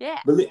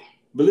 Yeah.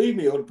 Believe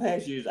me, over the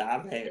past years,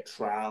 I've had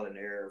trial and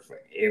error for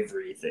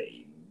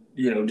everything.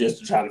 Just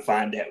to try to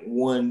find that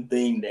one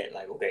thing that,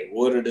 like, okay,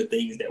 what are the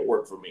things that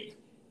work for me?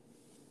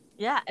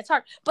 Yeah, it's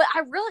hard. But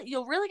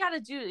you really got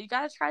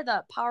to try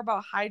the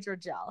Powerball Hydro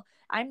Gel.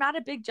 I'm not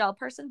a big gel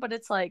person, but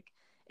it's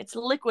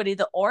liquidy.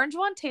 The orange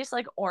one tastes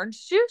like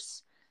orange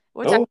juice,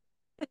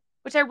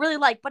 which I really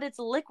like, but it's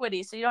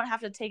liquidy, so you don't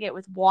have to take it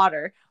with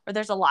water. Or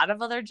there's a lot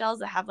of other gels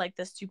that have like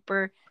this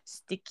super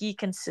sticky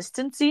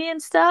consistency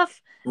and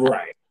stuff.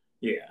 Right.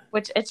 Yeah.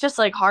 Which it's just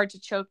like hard to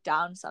choke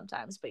down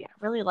sometimes. But yeah,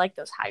 I really like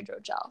those hydro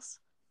gels.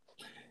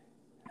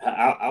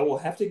 I will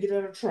have to give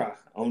that a try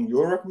on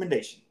your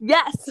recommendation.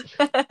 Yes.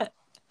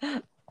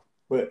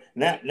 But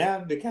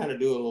now to kind of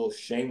do a little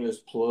shameless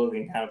plug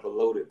and kind of a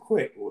loaded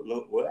quick. Well,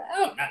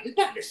 not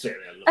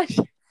necessarily a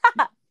loaded.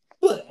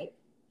 But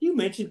you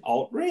mentioned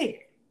Alt Red.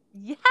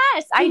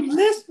 Yes,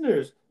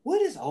 Listeners,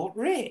 what is Alt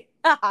Red?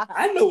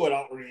 I know what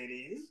Alt Red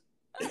is.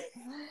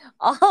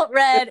 Alt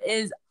Red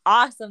is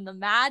awesome. The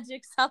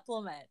magic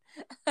supplement.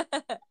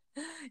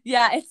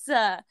 Yeah, it's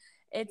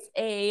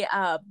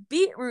a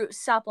beetroot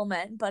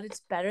supplement, but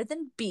it's better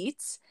than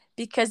beets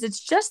because it's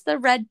just the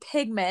red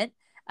pigment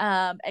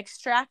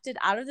extracted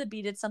out of the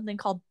beet. It's something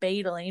called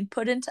betaline.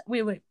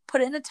 We would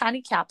put it into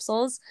tiny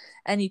capsules,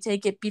 and you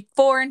take it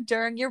before and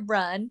during your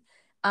run.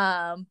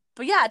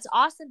 But yeah, it's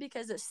awesome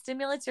because it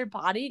stimulates your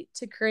body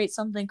to create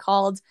something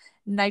called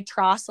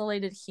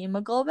nitrosylated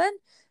hemoglobin.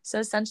 So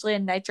essentially, a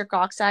nitric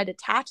oxide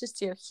attaches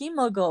to your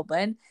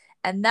hemoglobin,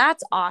 and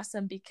that's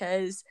awesome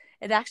because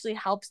it actually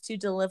helps to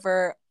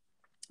deliver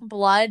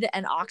blood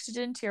and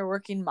oxygen to your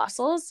working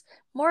muscles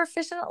more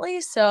efficiently.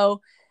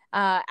 So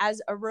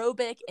as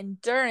aerobic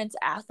endurance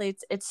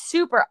athletes, it's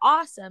super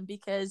awesome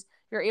because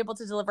you're able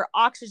to deliver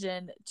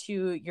oxygen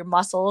to your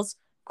muscles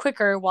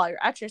quicker while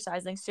you're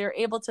exercising. So you're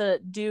able to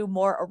do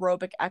more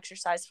aerobic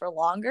exercise for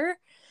longer.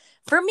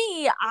 For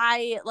me,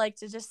 I like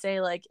to just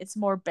say like it's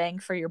more bang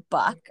for your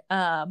buck.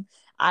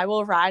 I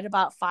will ride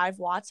about 5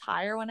 watts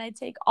higher when I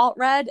take Alt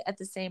Red at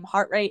the same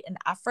heart rate and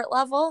effort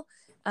level.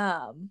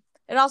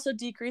 It also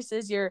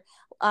decreases your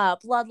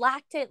blood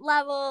lactate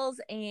levels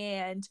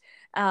and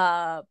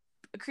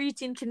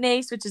creatine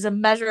kinase, which is a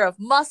measure of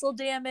muscle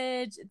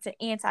damage. It's an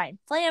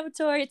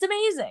anti-inflammatory. It's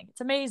amazing.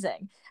 It's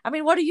amazing. I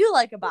mean, what do you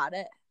like about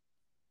it?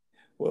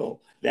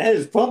 Well, that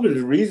is probably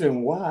the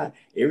reason why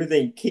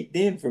everything kicked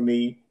in for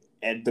me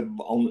at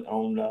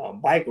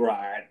on bike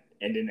ride,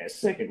 and then that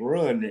second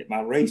run at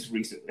my race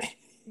recently.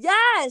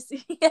 Yes.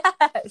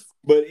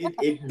 But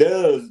it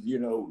does,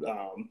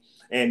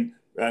 and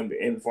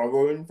before I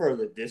go any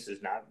further, this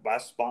is not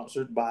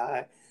sponsored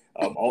by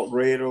Alt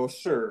Red or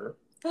Sure.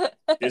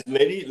 Just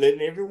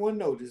letting everyone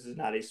know this is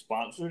not a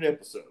sponsored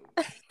episode.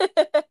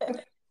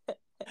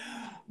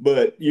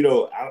 But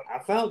I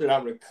found that I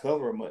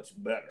recover much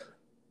better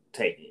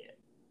taking it.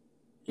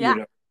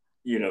 Yeah.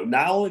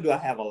 Not only do I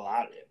have a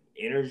lot of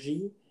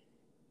energy,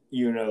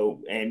 and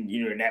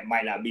that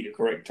might not be the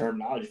correct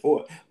terminology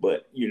for it,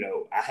 but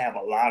I have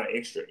a lot of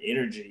extra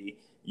energy,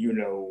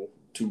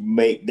 to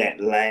make that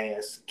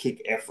last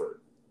kick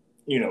effort,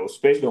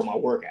 especially on my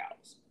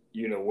workouts.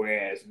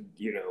 Whereas,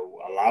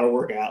 a lot of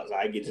workouts,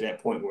 I get to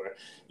that point where,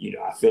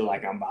 I feel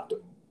like I'm about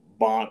to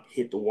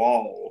hit the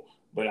wall.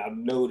 But I've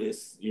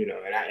noticed,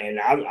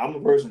 I'm a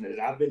person that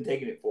I've been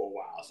taking it for a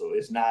while. So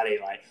it's not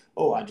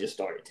I just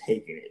started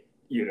taking it,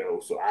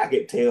 so I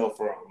could tell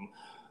from,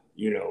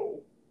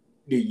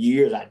 the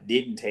years I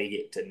didn't take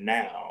it to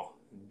now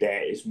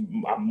that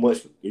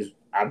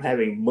I'm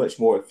having much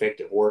more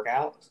effective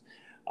workouts.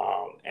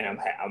 And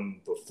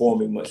I'm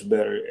performing much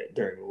better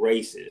during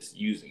races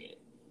using it.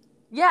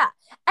 Yeah.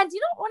 And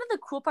one of the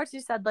cool parts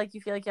you said, like,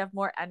 you feel like you have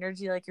more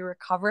energy, like you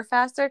recover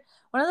faster.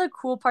 One of the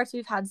cool parts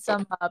we've had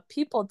some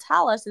people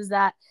tell us is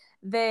that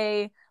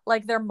they,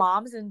 like, their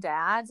moms and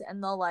dads,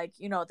 and they'll, like,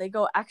 they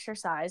go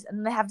exercise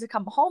and they have to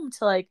come home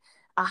to, like,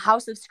 a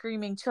house of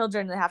screaming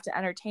children. And they have to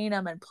entertain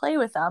them and play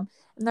with them.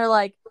 And they're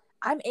like,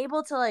 I'm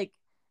able to, like,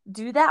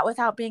 do that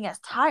without being as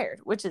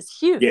tired, which is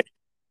huge. Yeah.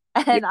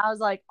 And I was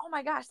like, oh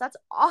my gosh, that's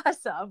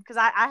awesome. Because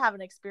I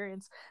haven't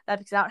experienced that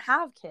because I don't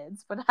have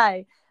kids. But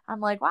I'm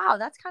like, wow,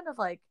 that's kind of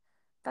like,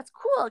 that's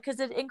cool because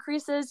it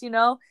increases,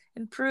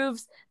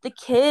 improves the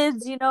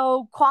kids,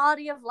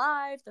 quality of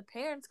life, the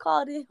parents'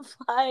 quality of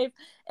life.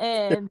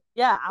 And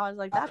yeah, I was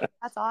like,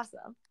 that's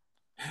awesome.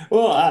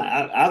 Well,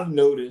 I've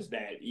noticed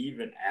that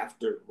even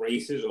after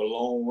races or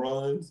long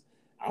runs,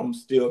 I'm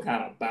still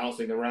kind of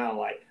bouncing around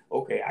like,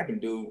 okay, I can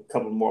do a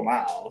couple more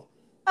miles.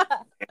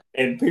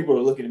 And people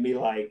are looking at me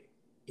like,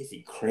 is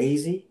he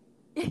crazy?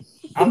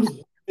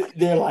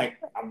 They're like,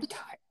 I'm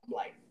tired. I'm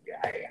like,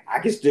 I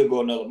can still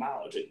go another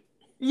mile or two.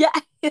 Yeah.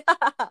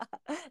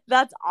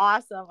 That's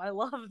awesome. I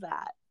love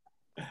that.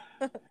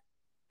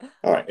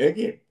 All right.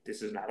 Again,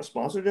 this is not a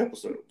sponsored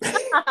episode.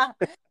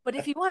 But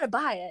if you want to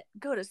buy it,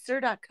 go to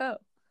sir.co.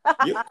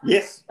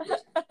 Yes.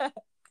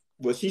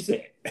 What she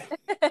said.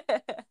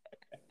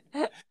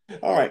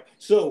 All right.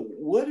 So,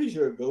 what is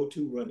your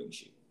go-to running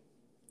shoe?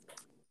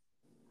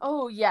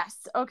 Oh,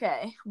 yes.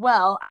 Okay.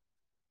 Well,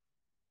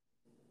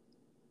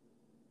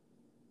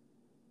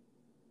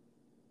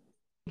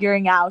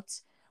 figuring out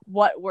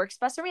what works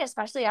best for me,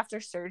 especially after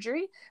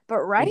surgery. But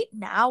right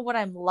now, what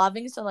I'm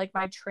loving, so like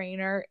my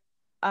trainer,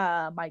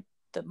 my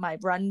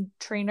run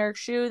trainer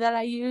shoe that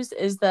I use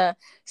is the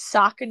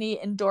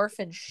Saucony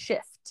Endorphin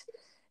Shift.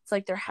 It's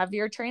like their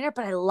heavier trainer,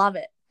 but I love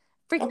it.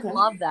 Freaking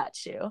love that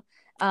shoe.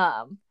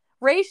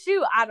 Race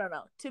shoe, I don't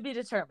know, to be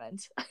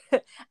determined.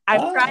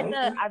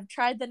 I've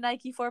tried the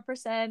Nike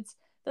 4%.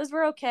 Those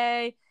were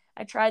okay.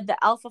 I tried the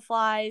Alpha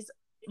Flies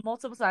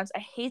multiple times. I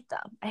hate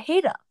them.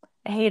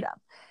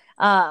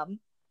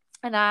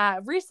 And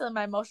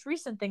my most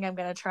recent thing I'm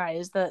gonna try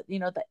is the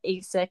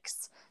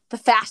Asics, the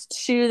fast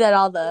shoe that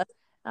all the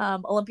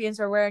Olympians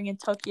were wearing in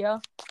Tokyo.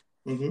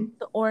 Mm-hmm.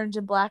 The orange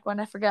and black one.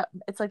 I forget.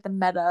 It's like the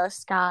Meta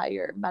Sky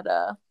or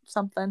Meta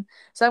something.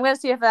 So I'm gonna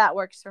see if that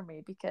works for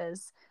me,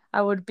 because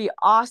I would be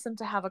awesome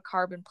to have a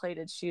carbon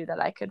plated shoe that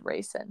I could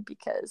race in,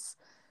 because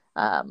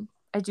I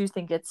do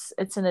think it's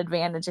an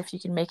advantage if you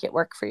can make it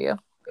work for you.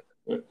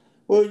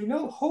 Well,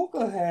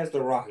 Hoka has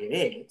the Rocket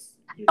X.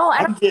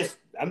 I'm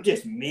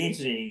just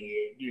mentioning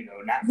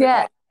it, not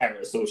because I have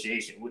an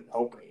association with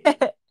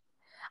Hoka.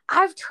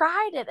 I've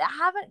tried it. I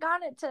haven't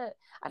gotten it to.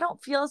 I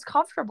don't feel as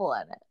comfortable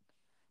in it.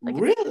 Like,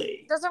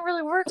 really? It doesn't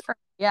really work for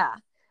me. Yeah.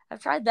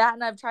 I've tried that,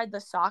 and I've tried the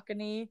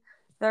Saucony,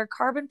 their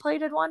carbon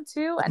plated one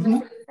too, and the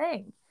same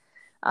thing.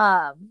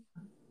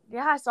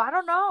 Yeah, so I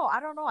don't know.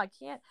 I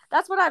can't.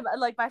 That's what I'm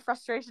like. My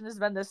frustration has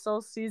been this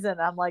whole season.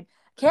 I'm like,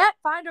 can't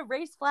find a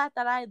race flat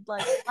that I'd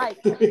like.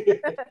 So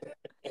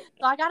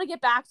I got to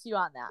get back to you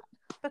on that.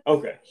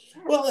 Okay.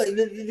 Well,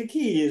 the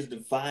key is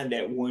to find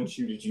that one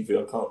shoe that you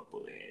feel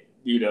comfortable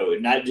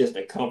in. Not just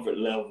a comfort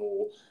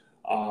level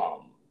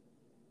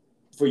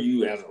for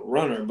you as a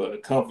runner, but a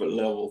comfort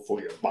level for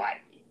your body.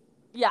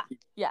 Yeah.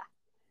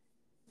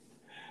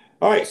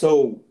 All right.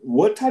 So,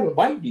 what type of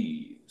bike do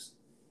you use?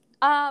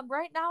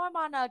 Right now I'm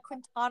on a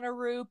Quintana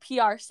Roo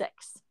PR6.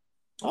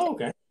 Oh,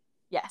 okay.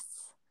 Yes.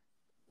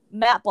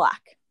 Matte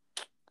black.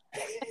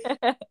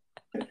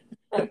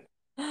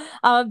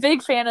 I'm a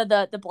big fan of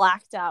the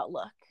blacked out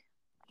look.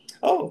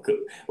 Oh, cool.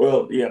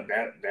 Well, yeah,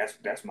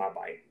 that's my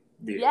bike.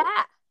 Yeah.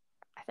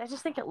 I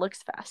just think it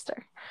looks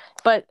faster.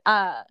 But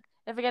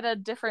if I get a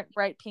different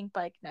bright pink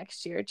bike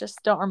next year,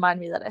 just don't remind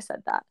me that I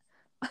said that.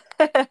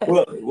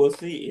 Well,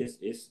 see,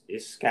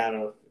 it's kind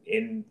of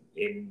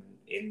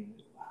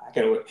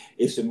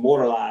it's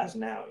immortalized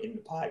now in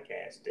the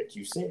podcast that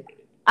you said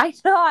it. I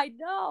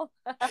know.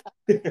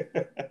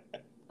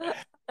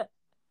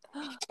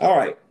 All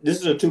right, this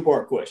is a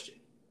 2-part question.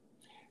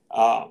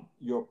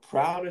 Your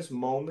proudest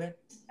moment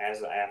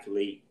as an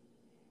athlete,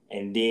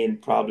 and then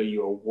probably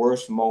your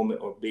worst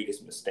moment or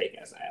biggest mistake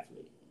as an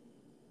athlete.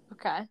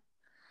 Okay.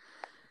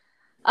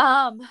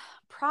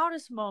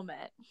 Proudest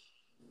moment.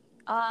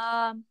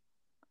 To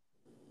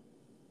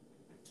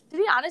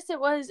be honest, it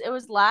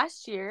was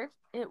last year.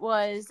 It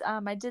was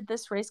I did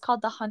this race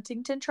called the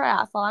Huntington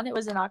Triathlon. It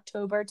was in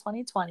October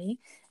 2020.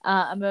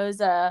 It was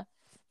the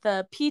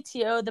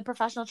PTO, the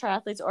Professional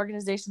Triathletes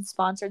Organization,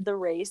 sponsored the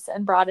race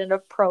and brought in a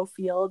pro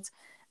field.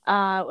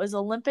 It was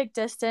Olympic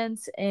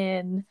distance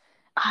in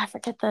I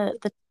forget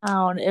the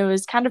town. It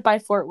was kind of by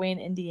Fort Wayne,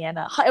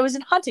 Indiana. It was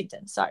in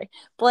Huntington. Sorry,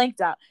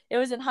 blanked out. It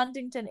was in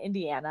Huntington,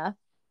 Indiana,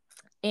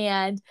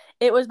 and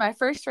it was my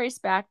first race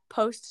back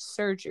post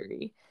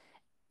surgery.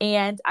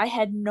 And I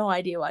had no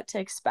idea what to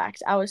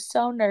expect. I was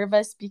so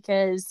nervous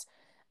because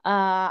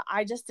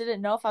I just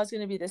didn't know if I was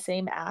going to be the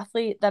same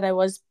athlete that I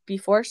was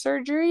before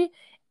surgery,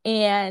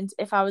 and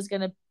if I was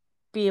going to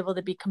be able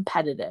to be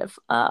competitive.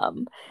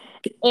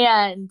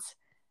 And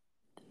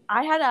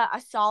I had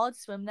a solid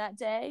swim that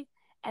day,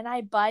 and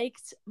I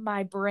biked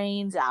my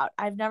brains out.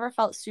 I've never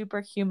felt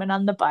superhuman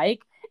on the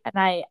bike, and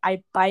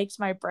I biked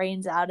my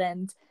brains out,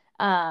 and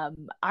I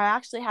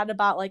actually had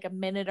about like a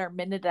minute or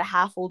minute and a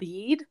half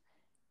lead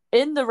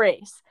in the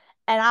race.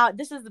 And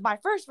this is my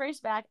first race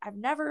back. I've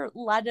never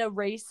led a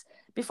race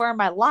before in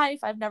my life.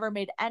 I've never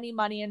made any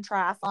money in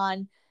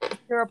triathlon,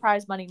 zero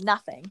prize money,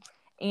 nothing.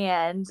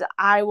 And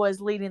I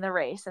was leading the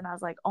race, and I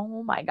was like,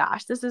 oh my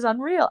gosh, this is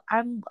unreal.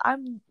 I'm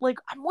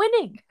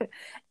winning.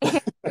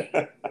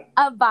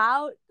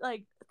 About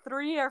like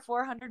 300 or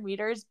 400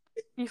 meters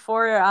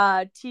before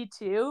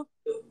T2,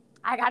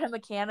 I got a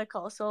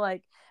mechanical. So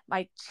like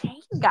my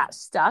chain got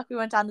stuck. We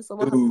went down this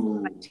little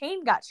hill, my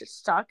chain got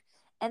stuck,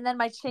 and then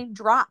my chain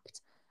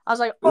dropped. I was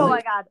like, oh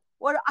my God,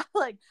 what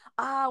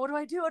do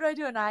I do?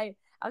 And I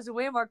I was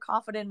way more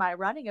confident in my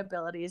running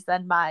abilities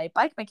than my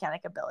bike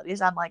mechanic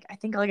abilities. I'm like, I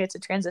think I'll get to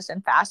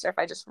transition faster if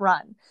I just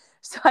run.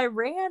 So I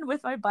ran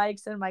with my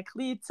bikes and my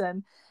cleats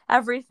and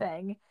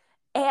everything.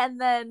 And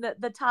then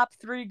the top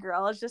three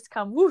girls just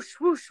come whoosh,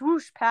 whoosh,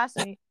 whoosh past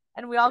me.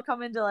 And we all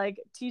come into like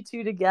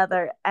T2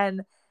 together.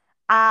 And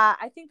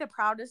I think the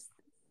proudest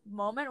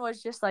moment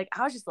was just like,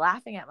 I was just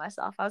laughing at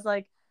myself. I was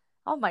like,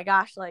 oh my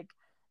gosh, like,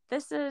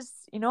 this is,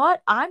 you know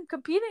what? I'm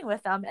competing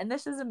with them and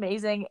this is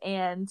amazing.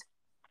 And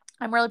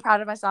I'm really proud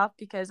of myself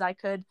because I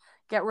could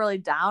get really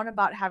down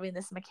about having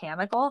this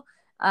mechanical.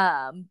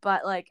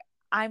 But like,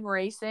 I'm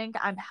racing,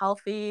 I'm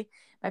healthy.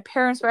 My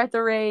parents were at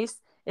the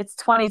race. It's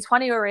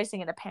 2020. We're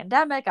racing in a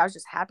pandemic. I was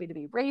just happy to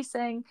be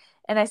racing.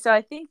 And so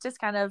I think just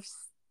kind of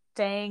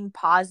staying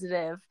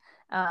positive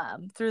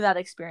through that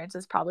experience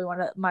is probably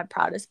one of my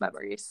proudest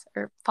memories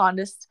or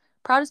proudest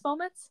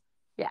moments.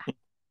 Yeah.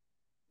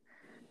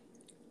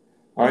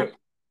 All right.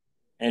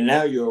 And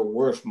now your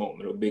worst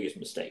moment or biggest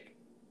mistake.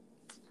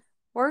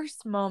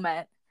 Worst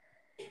moment.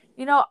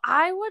 You know,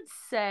 I would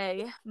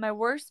say my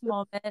worst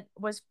moment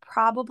was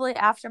probably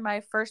after my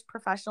first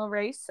professional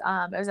race.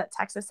 It was at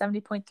Texas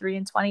 70.3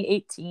 in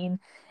 2018.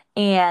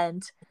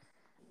 And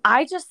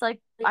I just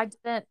like,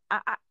 and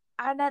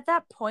at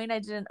that point I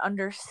didn't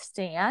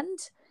understand,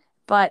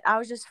 but I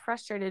was just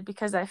frustrated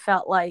because I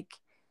felt like,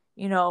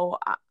 you know,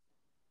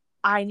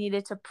 I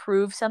needed to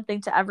prove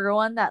something to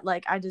everyone that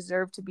like I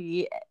deserve to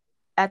be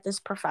at this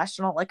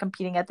professional, like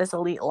competing at this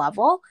elite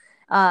level.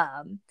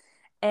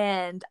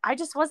 And I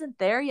just wasn't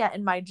there yet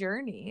in my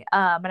journey.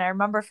 And I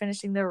remember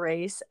finishing the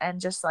race and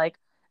just like,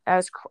 I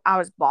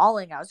was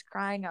bawling, I was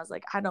crying. I was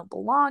like, I don't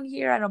belong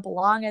here. I don't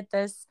belong at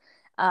this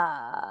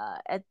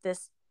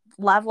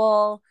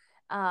level.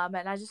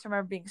 And I just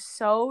remember being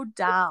so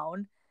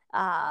down.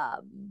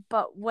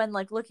 But when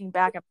like looking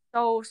back,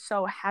 I'm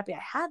so happy I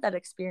had that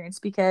experience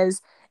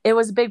because it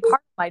was a big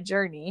part of my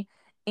journey.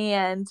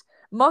 And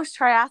most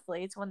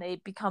triathletes, when they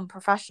become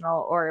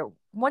professional or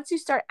once you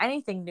start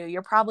anything new,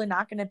 you're probably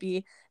not going to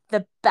be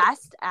the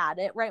best at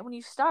it right when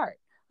you start.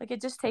 Like it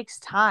just takes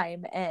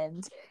time.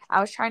 And I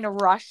was trying to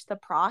rush the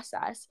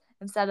process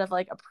instead of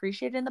like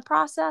appreciating the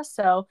process.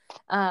 So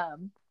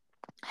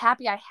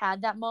happy I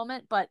had that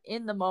moment, but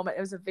in the moment,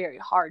 it was a very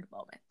hard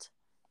moment.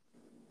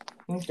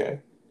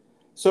 Okay.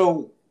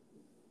 So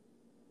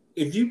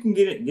if you can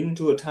get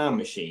into a time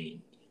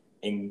machine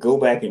and go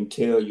back and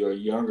tell your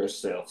younger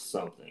self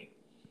something,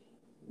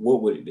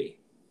 what would it be?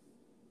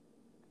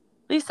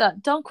 Lisa,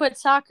 don't quit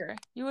soccer.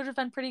 You would have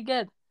been pretty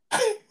good.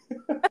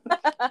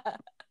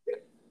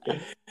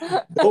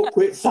 Don't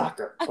quit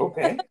soccer.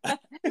 Okay.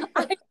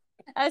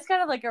 It's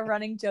kind of like a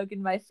running joke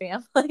in my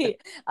family.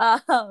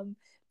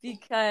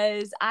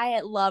 Because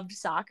I loved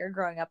soccer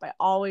growing up. I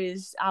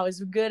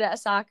was good at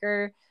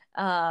soccer.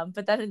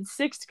 But then in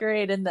 6th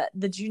grade in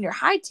the junior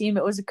high team,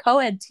 it was a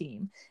co-ed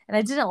team. And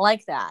I didn't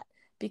like that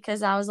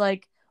because I was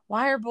like,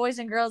 why are boys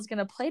and girls going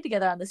to play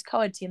together on this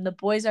co-ed team? The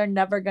boys are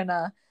never going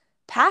to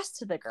pass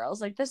to the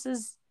girls. Like, this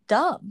is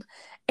dumb.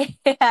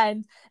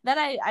 And then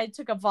I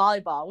took a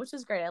volleyball, which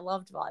was great. I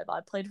loved volleyball.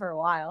 I played for a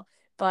while,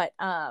 but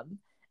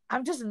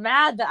I'm just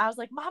mad that I was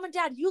like, Mom and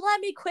Dad, you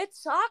let me quit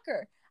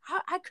soccer.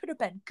 I could have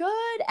been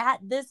good at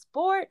this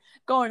sport,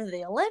 going to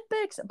the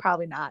Olympics.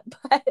 Probably not,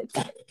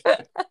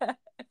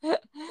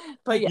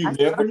 but yeah. You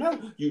never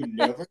know. You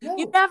never know.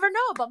 You never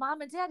know. But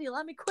Mom and Daddy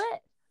let me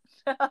quit.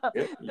 So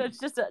it's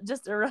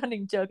just a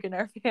running joke in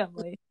our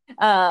family.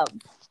 But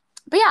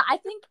yeah, I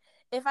think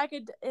if I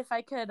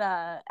could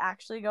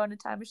actually go in a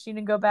time machine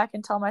and go back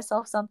and tell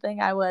myself something,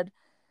 I would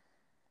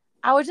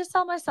just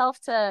tell myself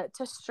to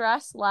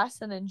stress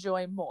less and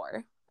enjoy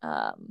more.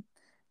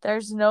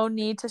 There's no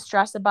need to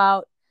stress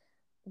about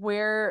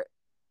where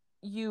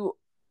you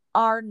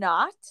are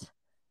not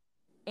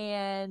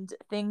and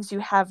things you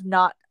have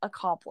not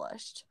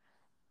accomplished.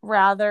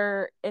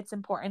 Rather, it's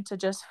important to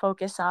just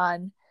focus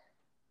on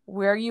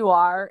where you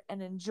are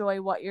and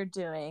enjoy what you're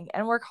doing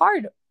and work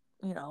hard,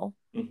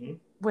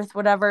 with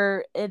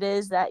whatever it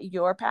is that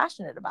you're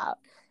passionate about.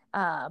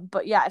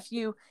 But yeah,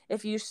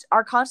 if you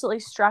are constantly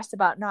stressed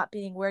about not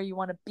being where you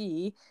want to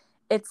be,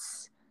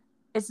 it's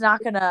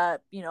not gonna,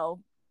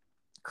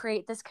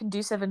 create this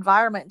conducive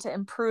environment to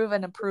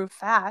improve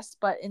fast,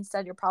 but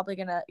instead you're probably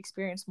gonna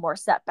experience more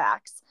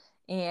setbacks.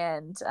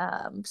 And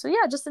so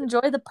yeah, just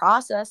enjoy the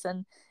process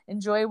and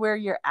enjoy where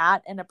you're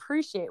at and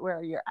appreciate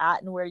where you're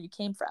at and where you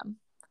came from.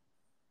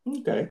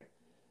 Okay.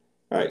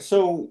 All right.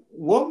 So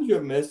what would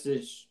your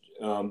message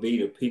be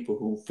to people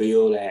who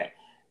feel that,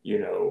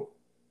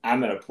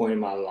 I'm at a point in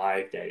my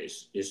life that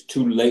it's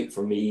too late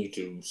for me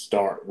to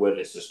start, whether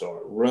it's to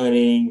start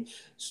running,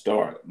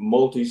 start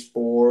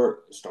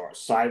multi-sport, start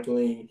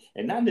cycling,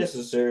 and not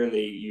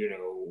necessarily,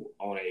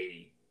 on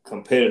a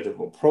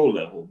competitive or pro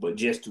level, but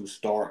just to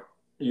start,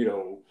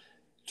 to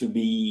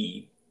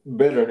be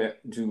better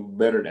to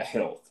better their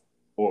health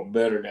or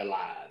better their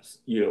lives.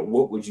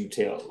 What would you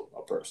tell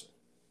a person?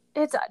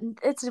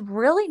 It's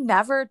really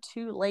never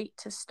too late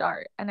to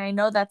start. And I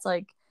know that's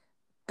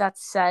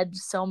said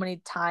so many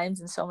times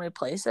in so many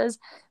places,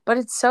 but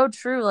it's so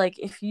true. Like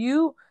if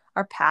you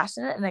are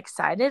passionate and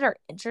excited or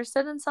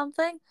interested in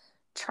something,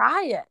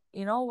 try it.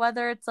 You know,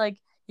 whether it's like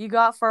you go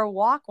out for a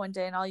walk one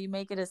day and all you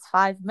make it is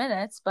 5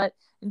 minutes, but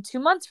in 2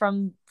 months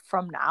from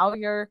now,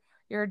 you're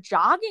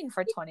jogging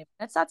for 20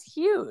 minutes. That's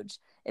huge.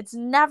 It's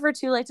never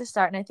too late to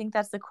start. And I think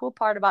that's the cool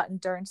part about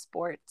endurance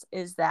sports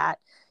is that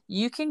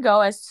you can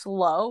go as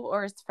slow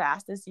or as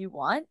fast as you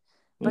want,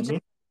 but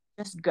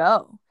just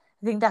go.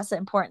 I think that's the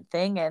important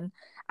thing. And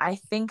I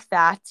think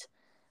that,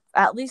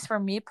 at least for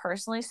me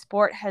personally,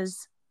 sport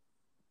has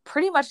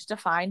pretty much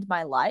defined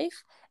my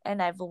life.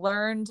 And I've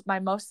learned my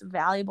most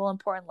valuable,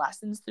 important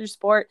lessons through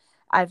sport.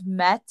 I've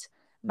met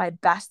my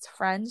best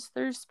friends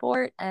through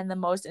sport and the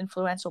most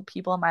influential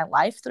people in my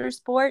life through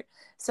sport.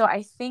 So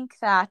I think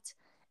that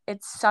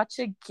it's such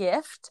a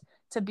gift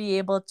to be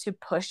able to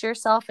push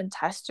yourself and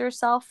test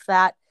yourself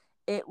that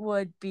it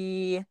would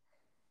be,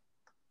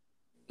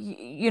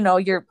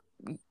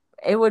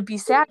 it would be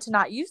sad to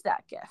not use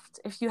that gift.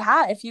 If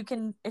you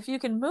can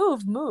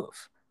move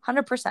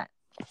 100%.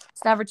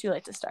 It's never too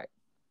late to start.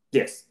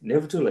 Yes,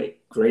 never too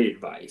late. Great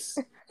advice.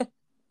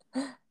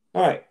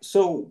 All right.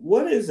 So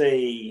what is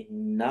a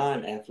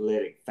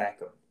non-athletic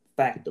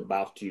fact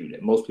about you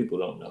that most people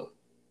don't know?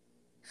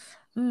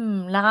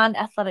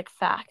 Non-athletic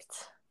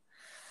fact.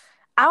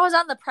 I was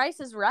on The Price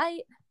is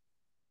Right.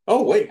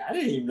 Oh, wait. I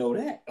didn't even know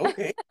that.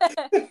 Okay.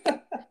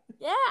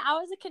 Yeah, I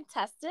was a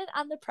contestant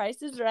on The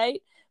Price is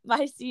Right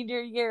my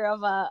senior year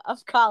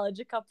of college.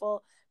 A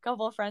couple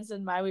of friends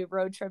and we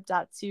road tripped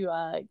out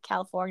to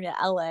California,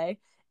 LA,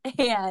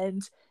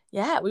 and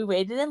yeah, we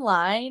waited in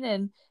line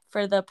and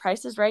for the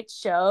Price is Right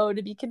show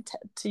to be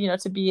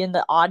to be in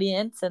the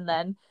audience, and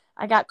then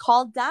I got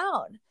called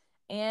down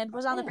and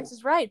was on The Price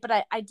is Right, but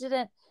I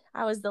didn't.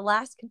 I was the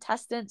last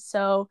contestant,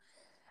 so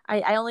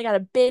I only got a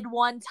bid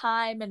one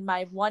time, and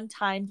my one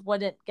time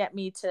wouldn't get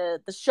me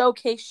to the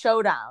showcase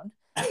showdown.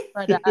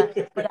 But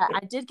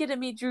I did get to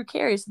meet Drew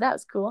Carey, so that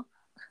was cool.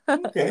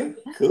 Okay,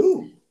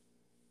 cool.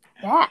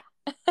 Yeah.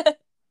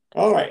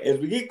 All right, as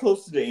we get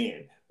close to the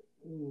end,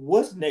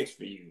 what's next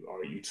for you?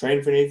 Are you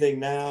training for anything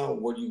now?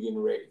 What are you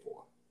getting ready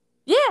for?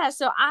 Yeah,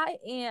 so I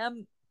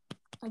am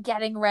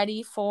getting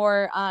ready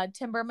for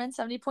Timberman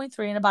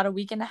 70.3 in about a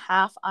week and a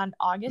half on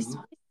August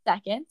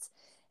 22nd.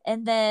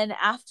 And then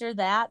after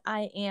that,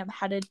 I am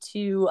headed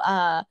to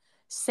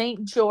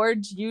St.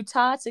 George,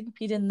 Utah to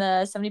compete in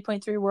the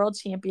 70.3 World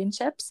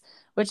Championships,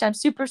 which I'm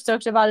super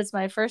stoked about. It's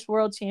my first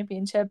World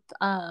Championship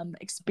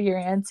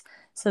experience,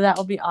 so that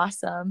will be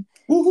awesome.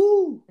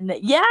 Woohoo! And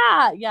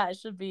yeah, it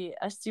should be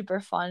a super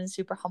fun,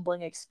 super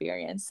humbling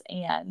experience.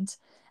 And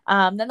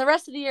then the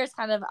rest of the year is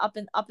kind of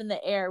up in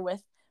the air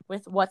with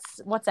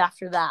what's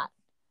after that.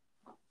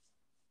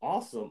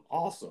 Awesome.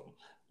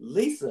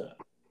 Lisa,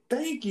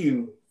 thank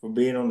you for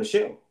being on the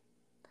show.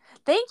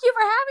 Thank you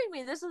for having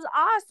me. This is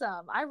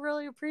awesome. I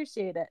really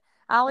appreciate it.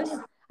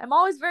 I'm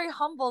always very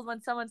humbled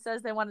when someone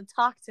says they want to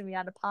talk to me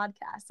on a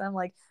podcast. I'm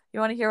like, you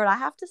want to hear what I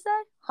have to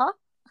say? Huh?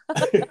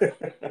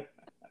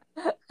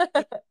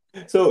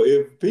 So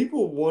if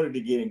people wanted to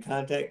get in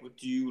contact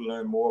with you,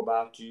 learn more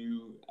about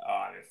you,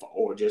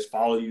 or just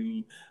follow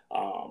you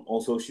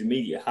on social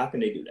media, how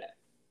can they do that?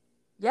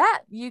 Yeah,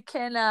 you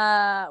can.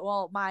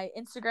 My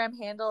Instagram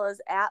handle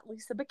is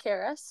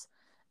 @LisaBacaris.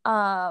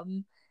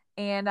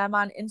 And I'm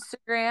on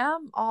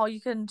Instagram. You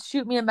can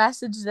shoot me a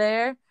message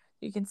there.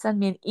 You can send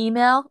me an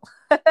email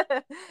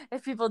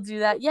if people do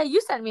that. Yeah,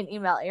 you sent me an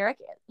email, Eric.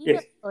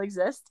 Email still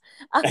exists.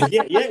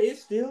 Yeah, it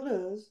still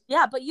does.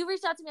 Yeah, but you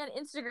reached out to me on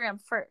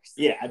Instagram first.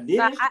 Yeah, I did.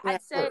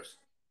 I'd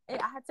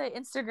say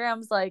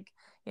Instagram's like,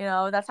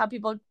 that's how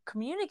people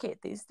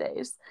communicate these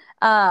days.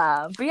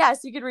 But yeah,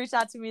 so you could reach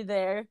out to me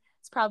there.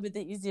 It's probably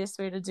the easiest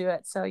way to do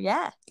it. So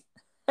yeah.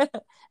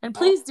 And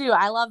please do.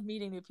 I love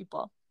meeting new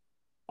people.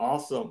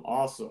 Awesome.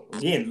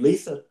 Again,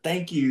 Lisa,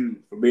 thank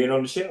you for being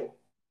on the show.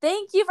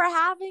 Thank you for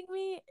having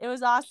me. It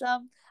was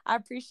awesome. I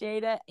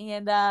appreciate it.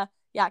 And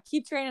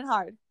keep training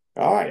hard.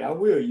 All right, I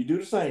will. You do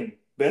the same.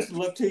 Best of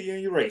luck to you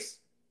in your race.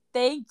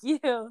 Thank you.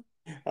 All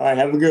right,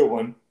 have a good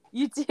one.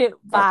 You too.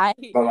 Bye.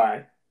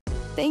 Bye-bye.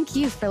 Thank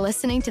you for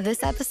listening to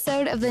this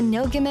episode of the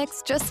No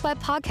Gimmicks, Just Sweat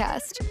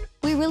podcast.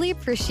 We really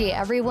appreciate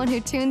everyone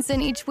who tunes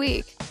in each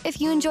week. If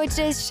you enjoyed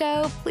today's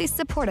show, please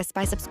support us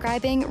by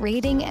subscribing,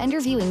 rating, and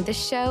reviewing the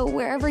show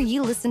wherever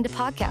you listen to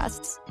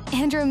podcasts.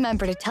 And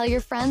remember to tell your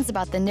friends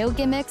about the No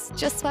Gimmicks,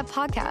 Just Sweat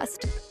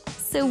podcast,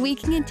 so we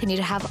can continue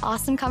to have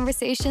awesome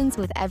conversations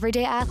with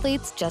everyday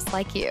athletes just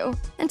like you.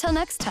 Until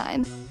next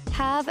time,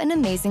 have an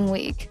amazing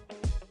week.